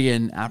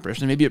Marian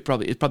apparition. Maybe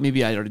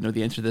maybe I already know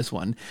the answer to this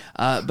one.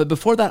 But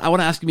before that, I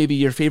want to ask you maybe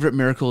your favorite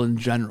miracle in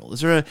general.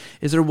 Is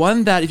there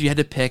one that if you had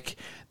to pick,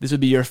 this would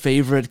be your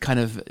favorite kind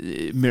of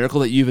miracle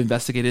that you've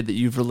investigated, that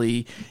you've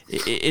really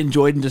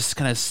enjoyed and just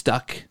kind of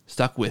stuck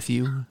with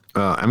you?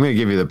 I'm going to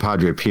give you the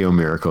Padre Pio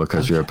miracle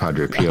because you're a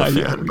Padre Pio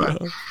fan.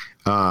 But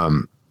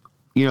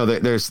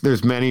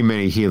there's many,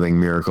 many healing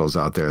miracles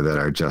out there that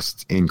are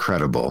just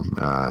incredible.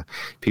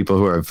 People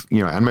who have,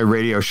 on my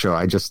radio show,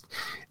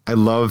 I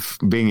love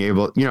being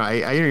able,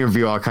 I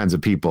interview all kinds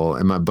of people,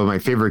 but my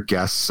favorite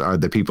guests are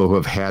the people who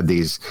have had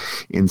these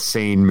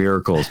insane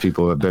miracles,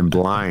 people who have been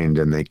blind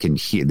and they can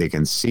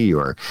see,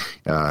 or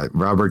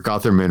Robert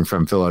Gutherman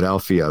from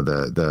Philadelphia,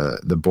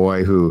 the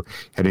boy who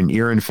had an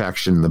ear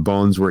infection, the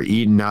bones were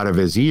eaten out of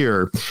his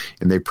ear,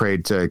 and they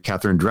prayed to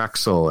Catherine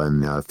Drexel,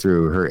 and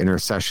through her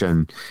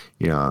intercession,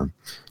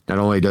 not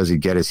only does he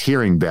get his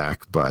hearing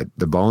back, but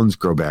the bones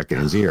grow back in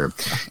his ear.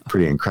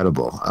 Pretty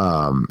incredible.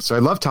 So I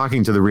love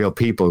talking to the real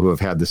people who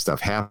have had this stuff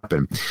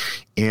happen.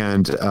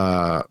 And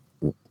I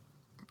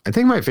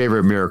think my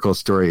favorite miracle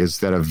story is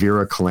that of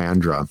Vera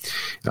Calandra.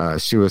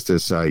 She was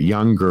this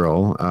young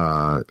girl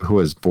who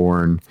was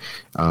born,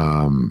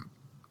 and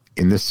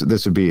this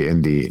would be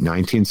in the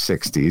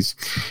 1960s.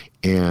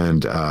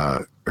 And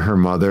her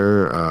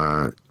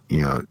mother,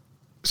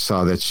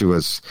 saw that she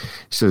was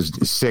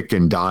sick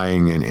and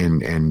dying,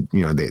 and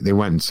they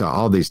went and saw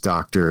all these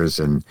doctors,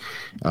 and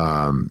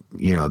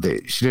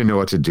she didn't know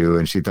what to do,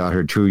 and she thought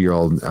her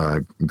 2-year-old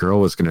girl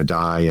was going to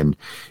die, and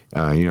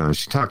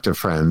she talked to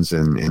friends,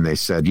 and they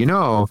said,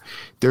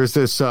 there's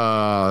this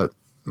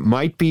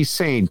might be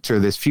saint, or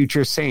this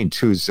future saint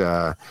who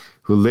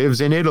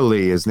lives in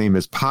Italy. His name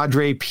is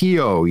Padre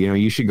Pio.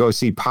 You should go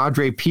see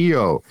Padre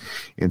Pio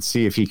and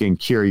see if he can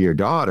cure your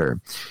daughter.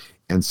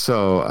 And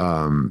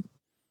so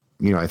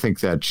I think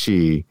that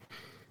she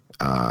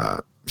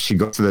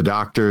goes to the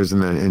doctors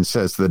and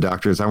says to the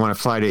doctors, I want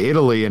to fly to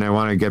Italy and I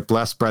want to get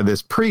blessed by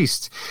this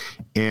priest.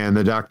 And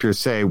the doctors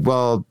say,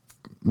 well,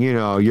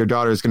 your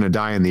daughter's going to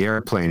die in the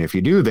airplane if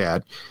you do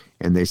that.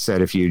 And they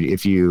said, if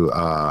you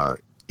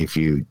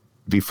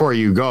before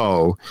you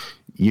go,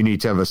 you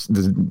need to have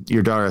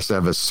your daughter has to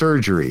have a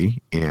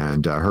surgery,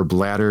 and her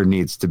bladder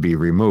needs to be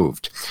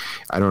removed.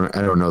 I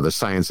don't know the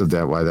science of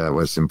that, why that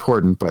was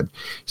important, but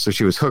so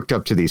she was hooked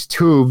up to these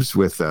tubes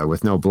with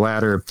no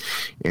bladder,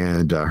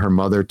 and her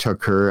mother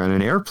took her on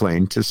an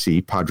airplane to see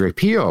Padre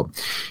Pio.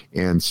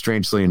 And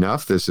strangely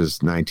enough, this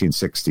is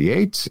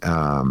 1968.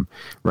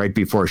 Right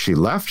before she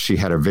left, she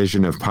had a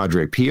vision of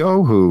Padre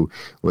Pio, who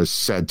was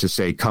said to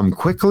say, "Come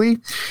quickly."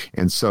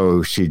 And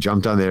so she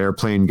jumped on the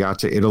airplane, got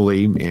to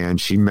Italy, and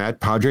she met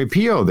Padre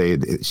Pio.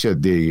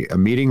 A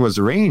meeting was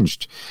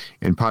arranged,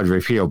 and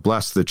Padre Pio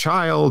blessed the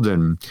child,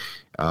 and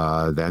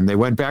then they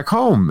went back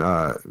home,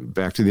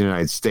 back to the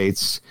United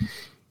States,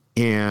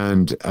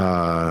 and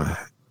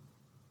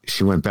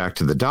she went back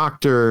to the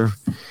doctor,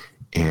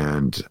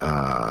 and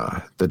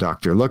the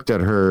doctor looked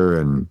at her,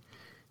 and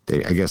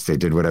I guess they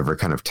did whatever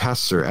kind of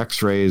tests or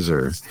x-rays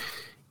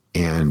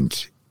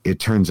and it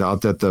turns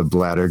out that the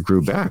bladder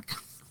grew back.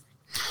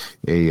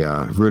 A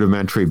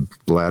rudimentary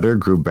bladder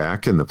grew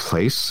back in the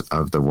place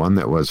of the one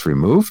that was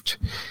removed.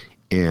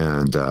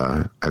 And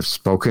I've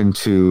spoken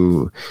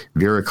to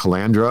Vera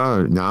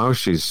Calandra now.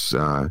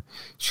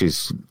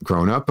 She's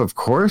grown up, of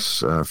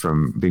course,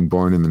 from being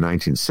born in the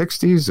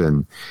 1960s,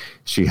 and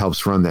she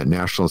helps run that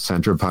National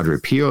Center, Padre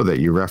Pio, that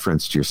you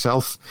referenced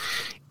yourself.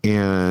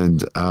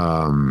 And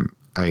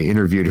I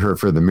interviewed her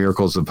for the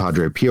Miracles of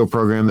Padre Pio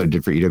program that I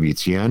did for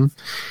EWTN,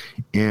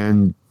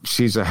 and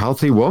she's a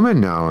healthy woman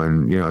now,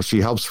 and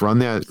she helps run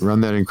that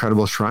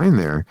incredible shrine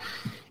there.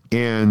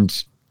 And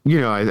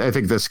I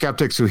think the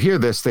skeptics who hear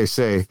this, they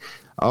say,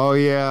 "Oh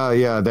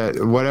yeah,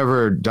 that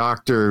whatever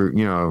doctor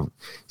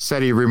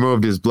said he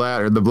removed his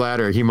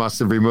bladder, he must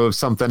have removed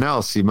something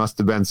else. He must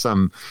have been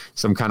some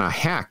kind of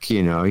hack.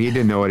 He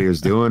didn't know what he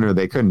was doing, or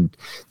they couldn't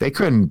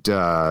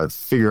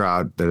figure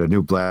out that a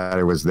new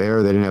bladder was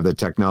there. They didn't have the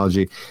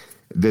technology."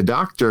 The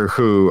doctor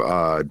who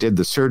did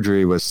the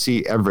surgery was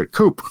C. Everett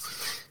Koop,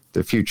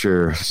 the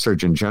future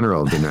Surgeon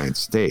General of the United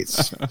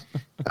States.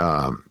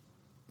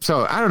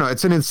 So I don't know.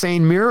 It's an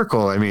insane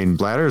miracle. I mean,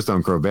 bladders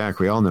don't grow back.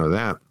 We all know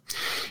that.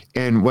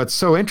 And what's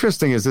so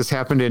interesting is this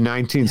happened in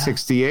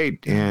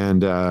 1968. Yeah.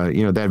 And,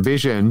 that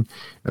vision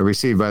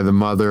received by the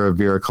mother of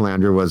Vera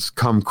Calandra was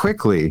come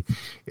quickly.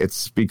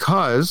 It's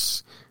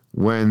because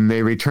when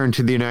they returned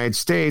to the United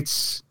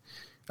States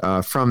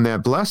from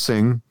that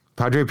blessing,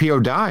 Padre Pio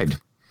died.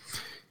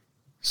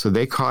 So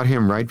they caught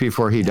him right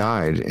before he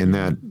died. And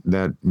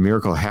that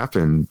miracle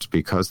happened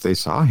because they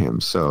saw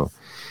him. So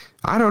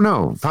I don't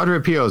know. Padre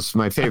Pio is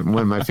one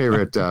of my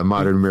favorite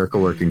modern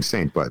miracle working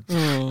saint. But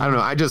I don't know.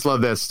 I just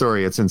love that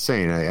story. It's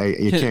insane.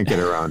 You can't get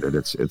around it.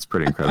 It's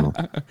pretty incredible.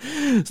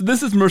 So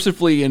this is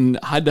mercifully in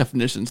high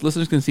definition. So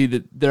listeners can see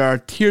that there are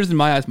tears in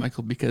my eyes,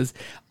 Michael, because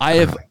I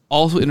have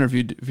also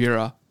interviewed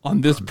Vera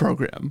on this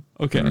program,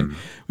 which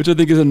I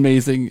think is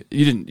amazing.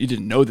 You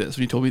didn't know this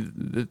when you told me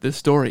this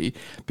story,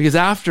 because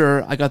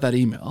after I got that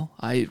email,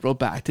 I wrote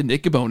back to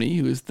Nick Gaboni,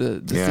 who is the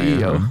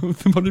CEO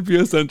of the Padre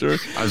Pio Center.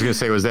 I was going to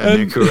say, was that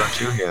Nick who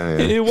wrote you? Yeah.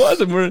 It was,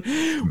 and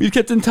we've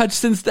kept in touch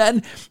since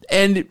then.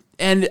 And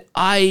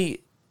I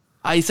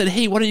said,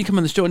 "Hey, why don't you come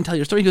on the show and tell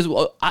your story?" He goes,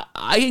 "Well,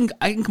 I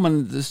can come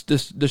on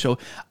the show.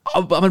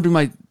 I'm going to bring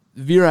my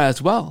Vera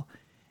as well."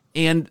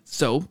 And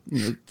so,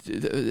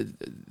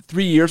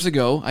 3 years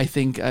ago, I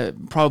think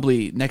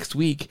probably next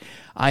week,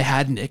 I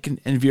had Nick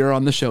and Vera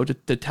on the show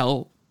to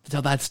tell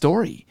that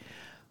story,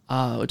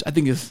 which I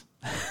think is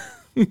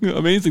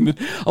amazing.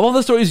 Of all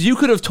the stories you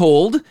could have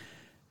told,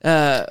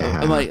 Padre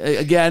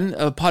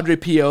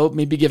Pio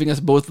maybe giving us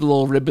both a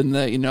little rib in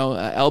the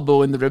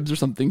elbow in the ribs or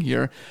something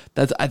here.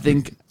 I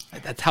think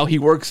that's how he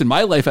works in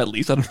my life, at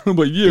least. I don't know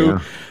about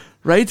you,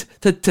 right?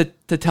 To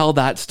tell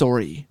that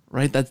story.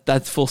 Right,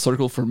 that's full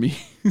circle for me.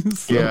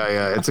 So.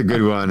 Yeah, it's a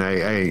good one.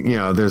 I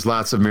there's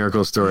lots of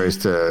miracle stories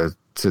to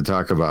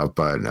talk about,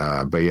 but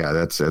yeah,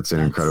 that's an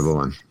incredible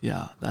one.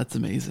 Yeah, that's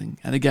amazing.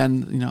 And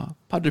again,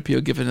 Padre Pio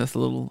giving us a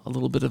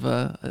little bit of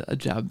a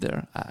jab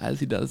there,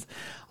 as he does.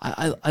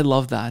 I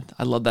love that.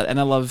 I love that, and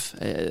I love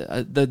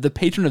the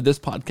patron of this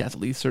podcast, at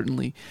least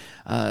certainly,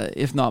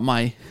 if not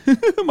my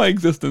my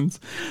existence.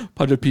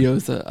 Padre Pio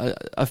is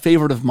a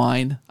favorite of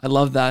mine. I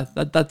love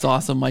that. That's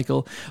awesome,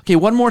 Michael. Okay,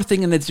 one more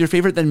thing, and it's your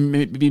favorite, then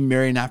maybe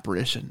Marian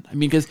apparition. I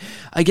mean, because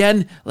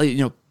again,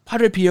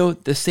 Padre Pio,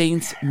 the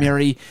saints,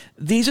 Mary,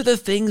 these are the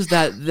things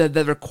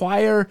that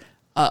require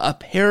a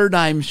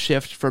paradigm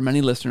shift for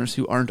many listeners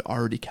who aren't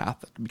already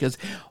Catholic. Because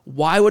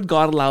why would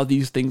God allow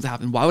these things to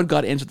happen? Why would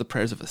God answer the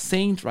prayers of a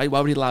saint, right?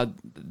 Why would he allow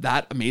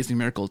that amazing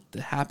miracle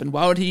to happen?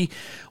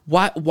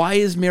 Why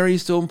is Mary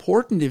so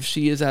important if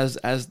she is,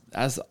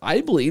 as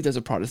I believe as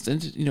a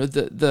Protestant,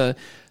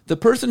 the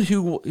person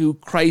who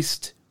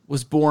Christ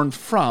was born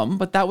from,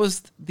 but that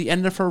was the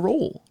end of her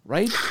role,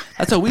 right?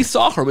 That's how we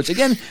saw her, which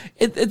again,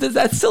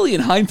 that's silly in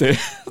hindsight. It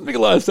doesn't make a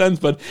lot of sense,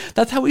 but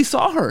that's how we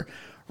saw her,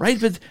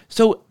 right? But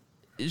so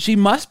she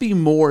must be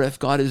more if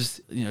God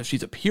is,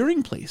 she's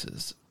appearing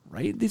places,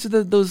 right? These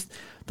are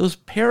those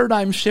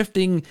paradigm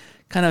shifting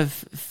kind of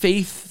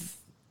faith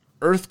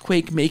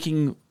earthquake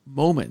making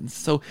moments.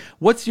 So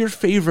what's your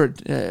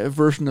favorite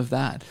version of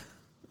that?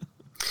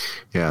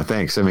 Yeah,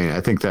 thanks. I mean, I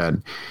think that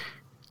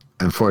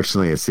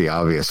unfortunately, it's the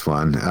obvious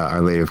one.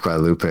 Our Lady of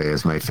Guadalupe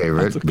is my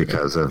favorite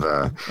because of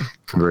a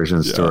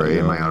conversion story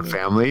in my own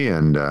family.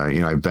 And,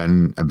 I've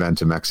been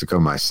to Mexico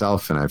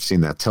myself, and I've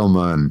seen that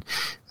Tilma, and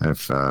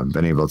I've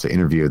been able to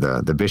interview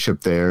the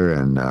bishop there,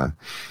 and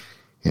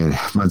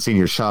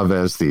Monsignor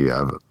Chavez,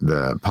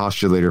 the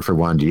postulator for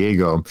Juan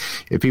Diego.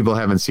 If people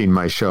haven't seen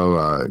my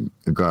show,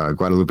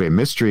 Guadalupe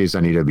Mysteries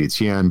on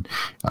EWTN,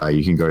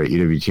 you can go to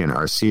EWTN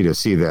RC to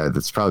see that.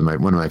 That's probably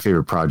one of my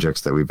favorite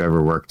projects that we've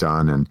ever worked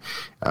on. And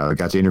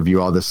got to interview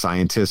all the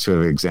scientists who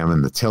have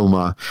examined the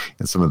tilma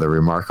and some of the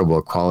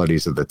remarkable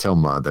qualities of the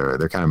tilma.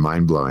 They're kind of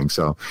mind-blowing.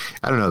 So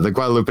I don't know. The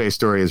Guadalupe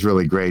story is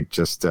really great.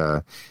 Just,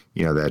 that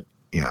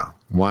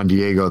Juan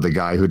Diego, the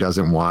guy who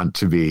doesn't want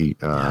to be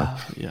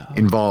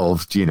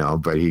involved,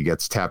 but he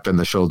gets tapped on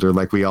the shoulder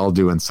like we all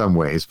do in some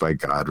ways by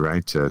God,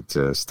 right?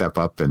 To step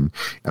up and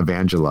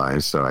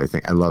evangelize. So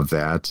I love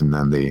that. And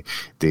then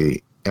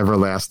the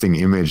everlasting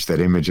image, that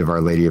image of Our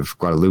Lady of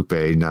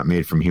Guadalupe, not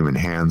made from human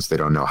hands. They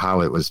don't know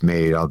how it was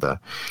made, all the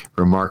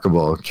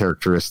remarkable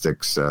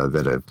characteristics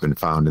that have been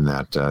found in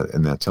that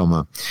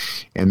tilma.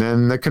 And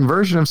then the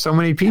conversion of so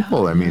many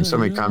people. So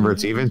many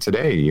converts even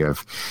today. You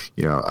have,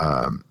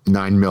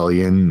 9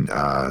 million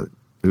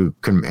who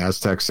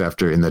Aztecs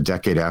in the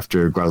decade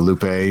after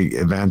Guadalupe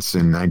events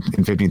in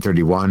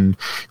 1531,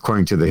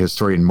 according to the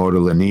historian Modo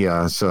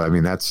Linea. So,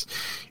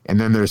 and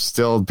then there's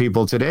still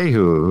people today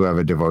who have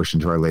a devotion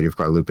to Our Lady of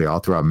Guadalupe all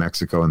throughout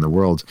Mexico and the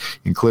world,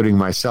 including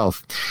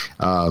myself.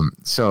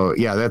 That's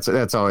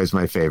always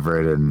my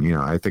favorite. And,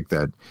 I think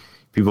that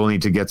people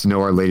need to get to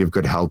know Our Lady of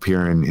Good Help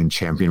here in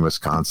Champion,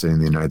 Wisconsin, in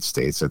the United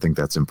States. I think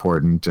that's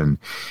important. And,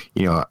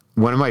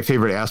 one of my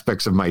favorite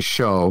aspects of my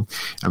show,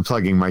 I'm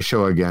plugging my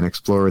show again,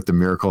 Explore with the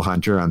Miracle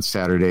Hunter on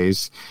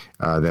Saturdays.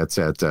 That's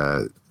at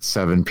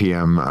 7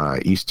 p.m.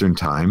 Eastern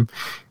Time.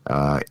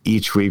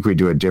 Each week we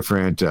do a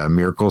different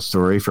miracle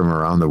story from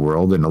around the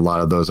world, and a lot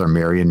of those are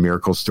Marian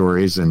miracle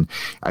stories. And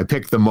I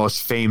pick the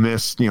most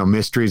famous,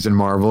 mysteries and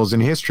marvels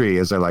in history,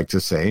 as I like to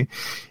say.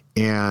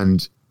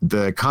 And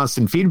the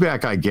constant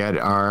feedback I get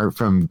are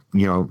from,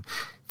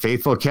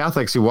 faithful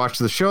Catholics who watch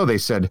the show. They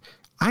said,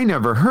 I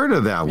never heard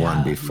of that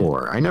one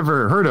before. I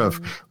never heard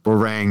of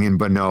Borang and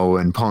Bonneau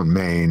and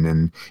Pont-Main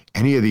and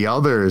any of the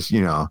others,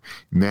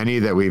 many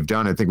that we've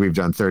done. I think we've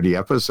done 30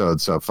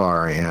 episodes so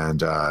far.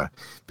 And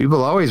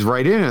people always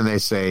write in and they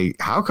say,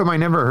 how come I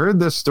never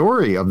heard this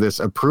story of this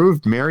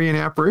approved Marian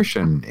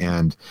apparition?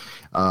 And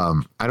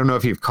I don't know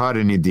if you've caught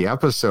any of the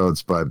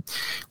episodes, but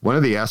one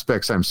of the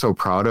aspects I'm so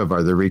proud of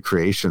are the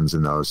recreations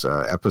in those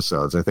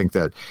episodes. I think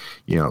that,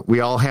 we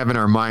all have in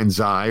our mind's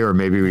eye, or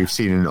maybe we've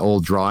seen an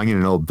old drawing in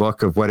an old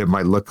book of what it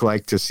might look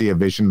like to see a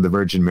vision of the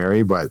Virgin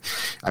Mary. But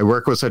I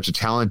work with such a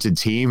talented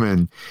team,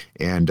 and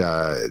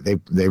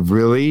they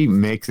really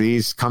make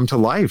these come to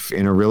life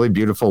in a really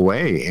beautiful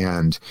way.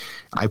 And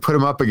I put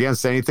them up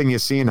against anything you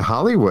see in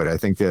Hollywood. I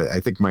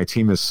think my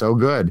team is so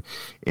good,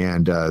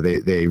 and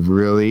they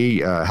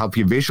really help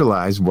you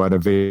visualize what a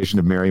vision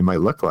of Mary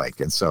might look like.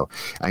 And so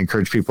I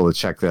encourage people to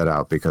check that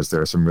out, because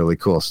there are some really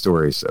cool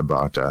stories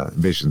about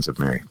visions of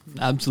Mary.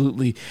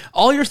 Absolutely.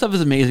 All your stuff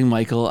is amazing,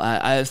 Michael.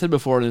 I've said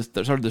before at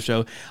the start of the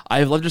show,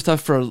 I've loved your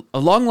stuff for a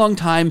long, long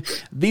time.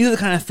 These are the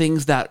kind of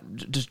things that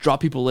just draw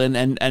people in,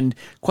 and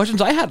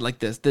questions I had like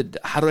this, that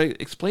how do I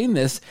explain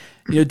this?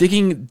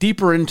 Digging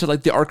deeper into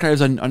like the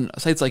archives on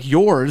sites like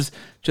yours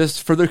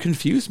just further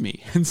confused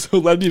me. And so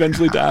led me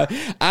eventually to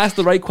ask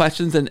the right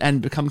questions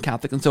and become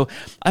Catholic. And so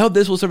I hope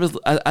this will serve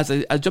as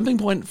a jumping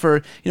point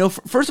for,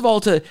 first of all,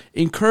 to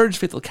encourage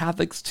faithful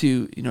Catholics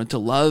to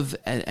love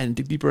and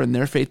dig deeper in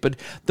their faith, but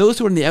those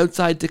who are on the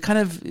outside to kind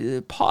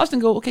of pause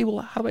and go, okay, well,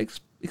 how do I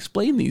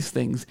explain these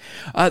things?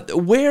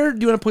 Where do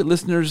you want to point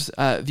listeners,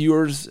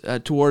 viewers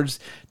towards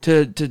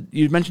to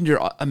you mentioned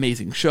your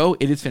amazing show.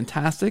 It is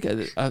fantastic,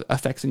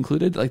 effects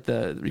included, like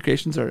the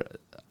recreations are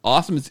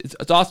awesome.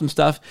 It's awesome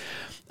stuff.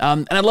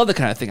 And I love that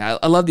kind of thing.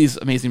 I love these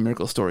amazing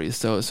miracle stories.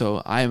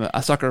 So I'm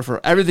a sucker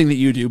for everything that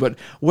you do, but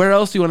where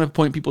else do you want to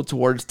point people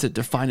towards to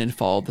define and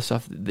follow the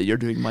stuff that you're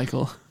doing,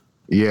 Michael?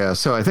 Yeah,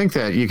 so I think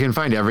that you can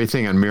find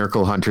everything on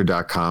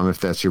miraclehunter.com if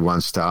that's your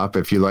one stop.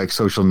 If you like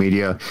social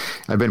media,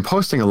 I've been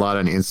posting a lot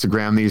on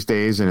Instagram these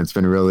days, and it's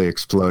been really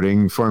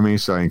exploding for me.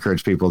 So I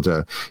encourage people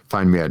to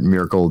find me at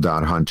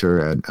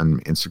miracle.hunter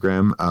on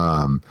Instagram.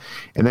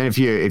 And then if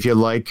you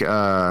like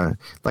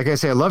I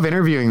say, I love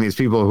interviewing these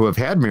people who have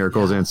had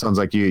miracles, and it sounds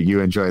like you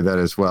enjoy that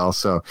as well.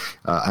 So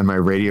on my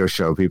radio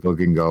show, people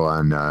can go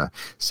on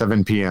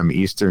 7 p.m.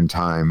 Eastern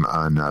time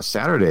on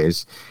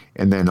Saturdays.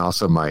 And then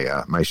also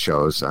my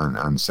shows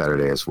on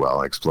Saturday as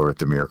well, Explore with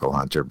the Miracle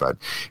Hunter. But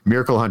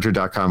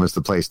miraclehunter.com is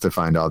the place to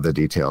find all the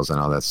details and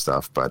all that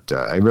stuff. But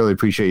I really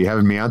appreciate you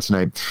having me on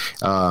tonight.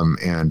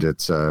 And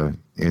it's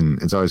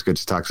always good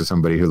to talk to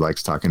somebody who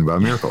likes talking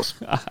about miracles.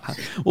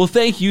 Well,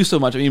 thank you so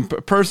much. I mean,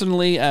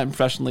 personally and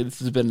professionally, this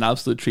has been an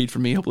absolute treat for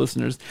me. I hope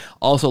listeners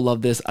also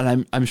love this,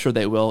 and I'm sure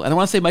they will. And I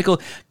want to say,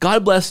 Michael,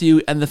 God bless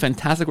you and the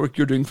fantastic work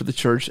you're doing for the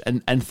church.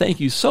 And thank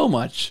you so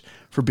much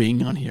for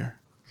being on here.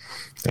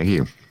 Thank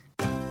you.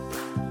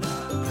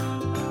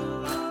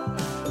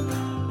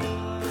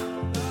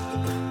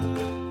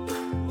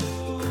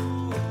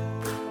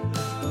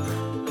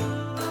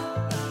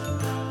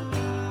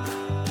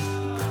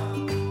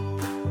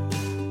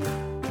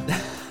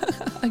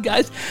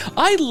 Guys,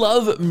 I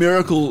love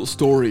miracle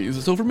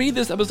stories. So for me,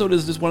 this episode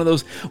is just one of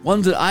those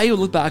ones that I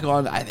look back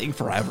on, I think,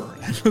 forever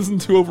and listen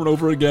to over and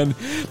over again,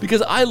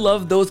 because I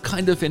love those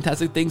kind of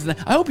fantastic things. And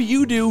I hope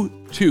you do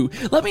too.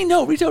 Let me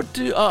know. Reach out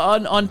to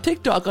on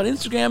TikTok, on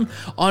Instagram,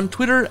 on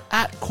Twitter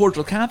at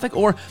Cordial Catholic,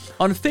 or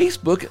on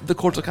Facebook, The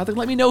Cordial Catholic.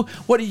 Let me know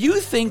what you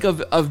think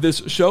of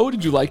this show.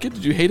 Did you like it?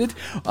 Did you hate it?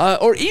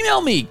 Or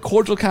email me,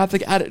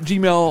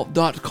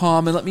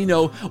 cordialcatholic@gmail.com, and let me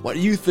know what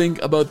you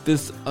think about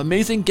this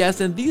amazing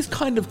guest and these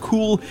kind of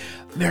cool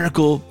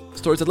miracle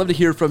stories. I'd love to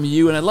hear from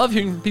you, and I love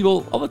hearing from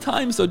people all the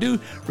time, so do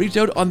reach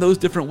out on those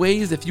different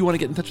ways. If you want to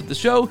get in touch with the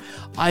show,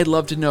 I'd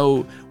love to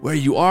know where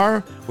you are,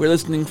 where you're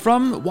listening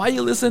from, why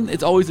you listen.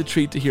 It's always a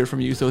treat to hear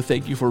from you, so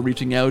thank you for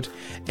reaching out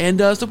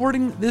and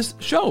supporting this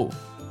show.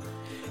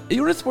 If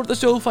you want to support the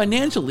show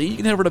financially, you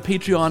can head over to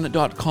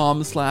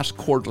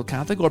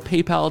patreon.com/cordialcatholic or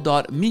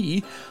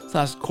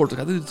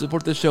paypal.me/cordialcatholic to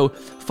support the show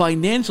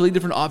financially.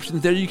 Different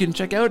options there you can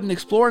check out and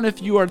explore. And if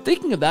you are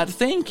thinking of that,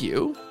 thank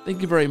you.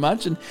 Thank you very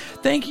much. And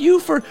thank you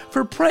for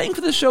praying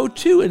for the show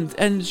too,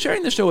 and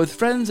sharing the show with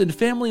friends and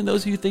family and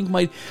those who you think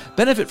might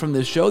benefit from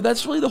this show.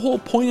 That's really the whole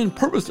point and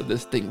purpose of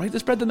this thing, right? To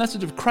spread the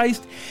message of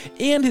Christ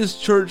and his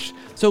church.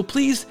 So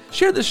please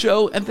share the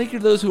show, and thank you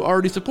to those who are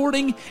already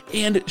supporting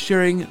and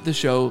sharing the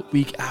show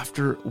week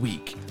after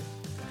week.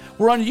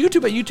 We're on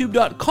YouTube at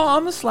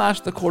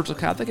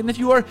youtube.com/thecordialcatholic. And if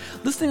you are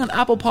listening on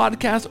Apple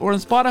Podcasts or on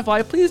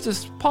Spotify, please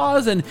just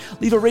pause and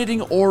leave a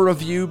rating or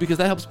review, because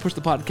that helps push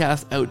the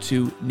podcast out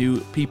to new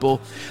people.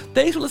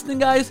 Thanks for listening,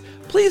 guys.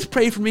 Please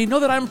pray for me.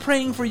 Know that I'm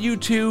praying for you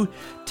too.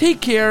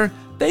 Take care.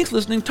 Thanks for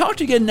listening. Talk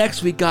to you again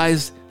next week,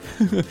 guys.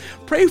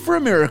 Pray for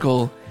a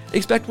miracle.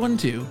 Expect one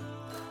too.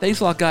 Thanks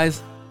a lot,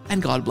 guys,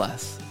 and God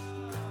bless.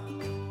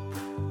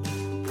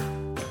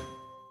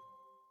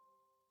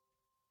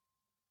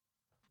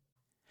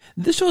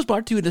 This show is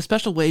brought to you in a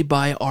special way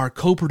by our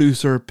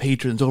co-producer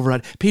patrons over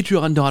at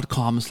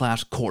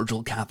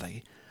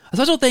patreon.com/cordialcatholic. A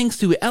special thanks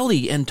to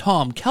Ellie and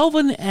Tom,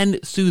 Kelvin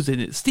and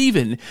Susan,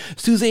 Stephen,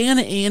 Suzanne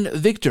and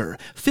Victor,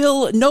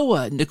 Phil,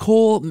 Noah,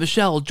 Nicole,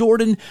 Michelle,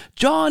 Jordan,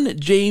 John,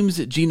 James,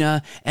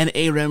 Gina, and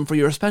Aram for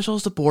your special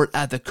support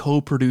at the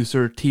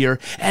co-producer tier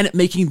and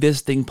making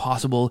this thing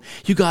possible.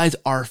 You guys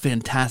are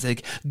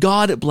fantastic.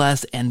 God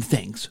bless, and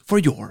thanks for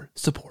your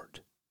support.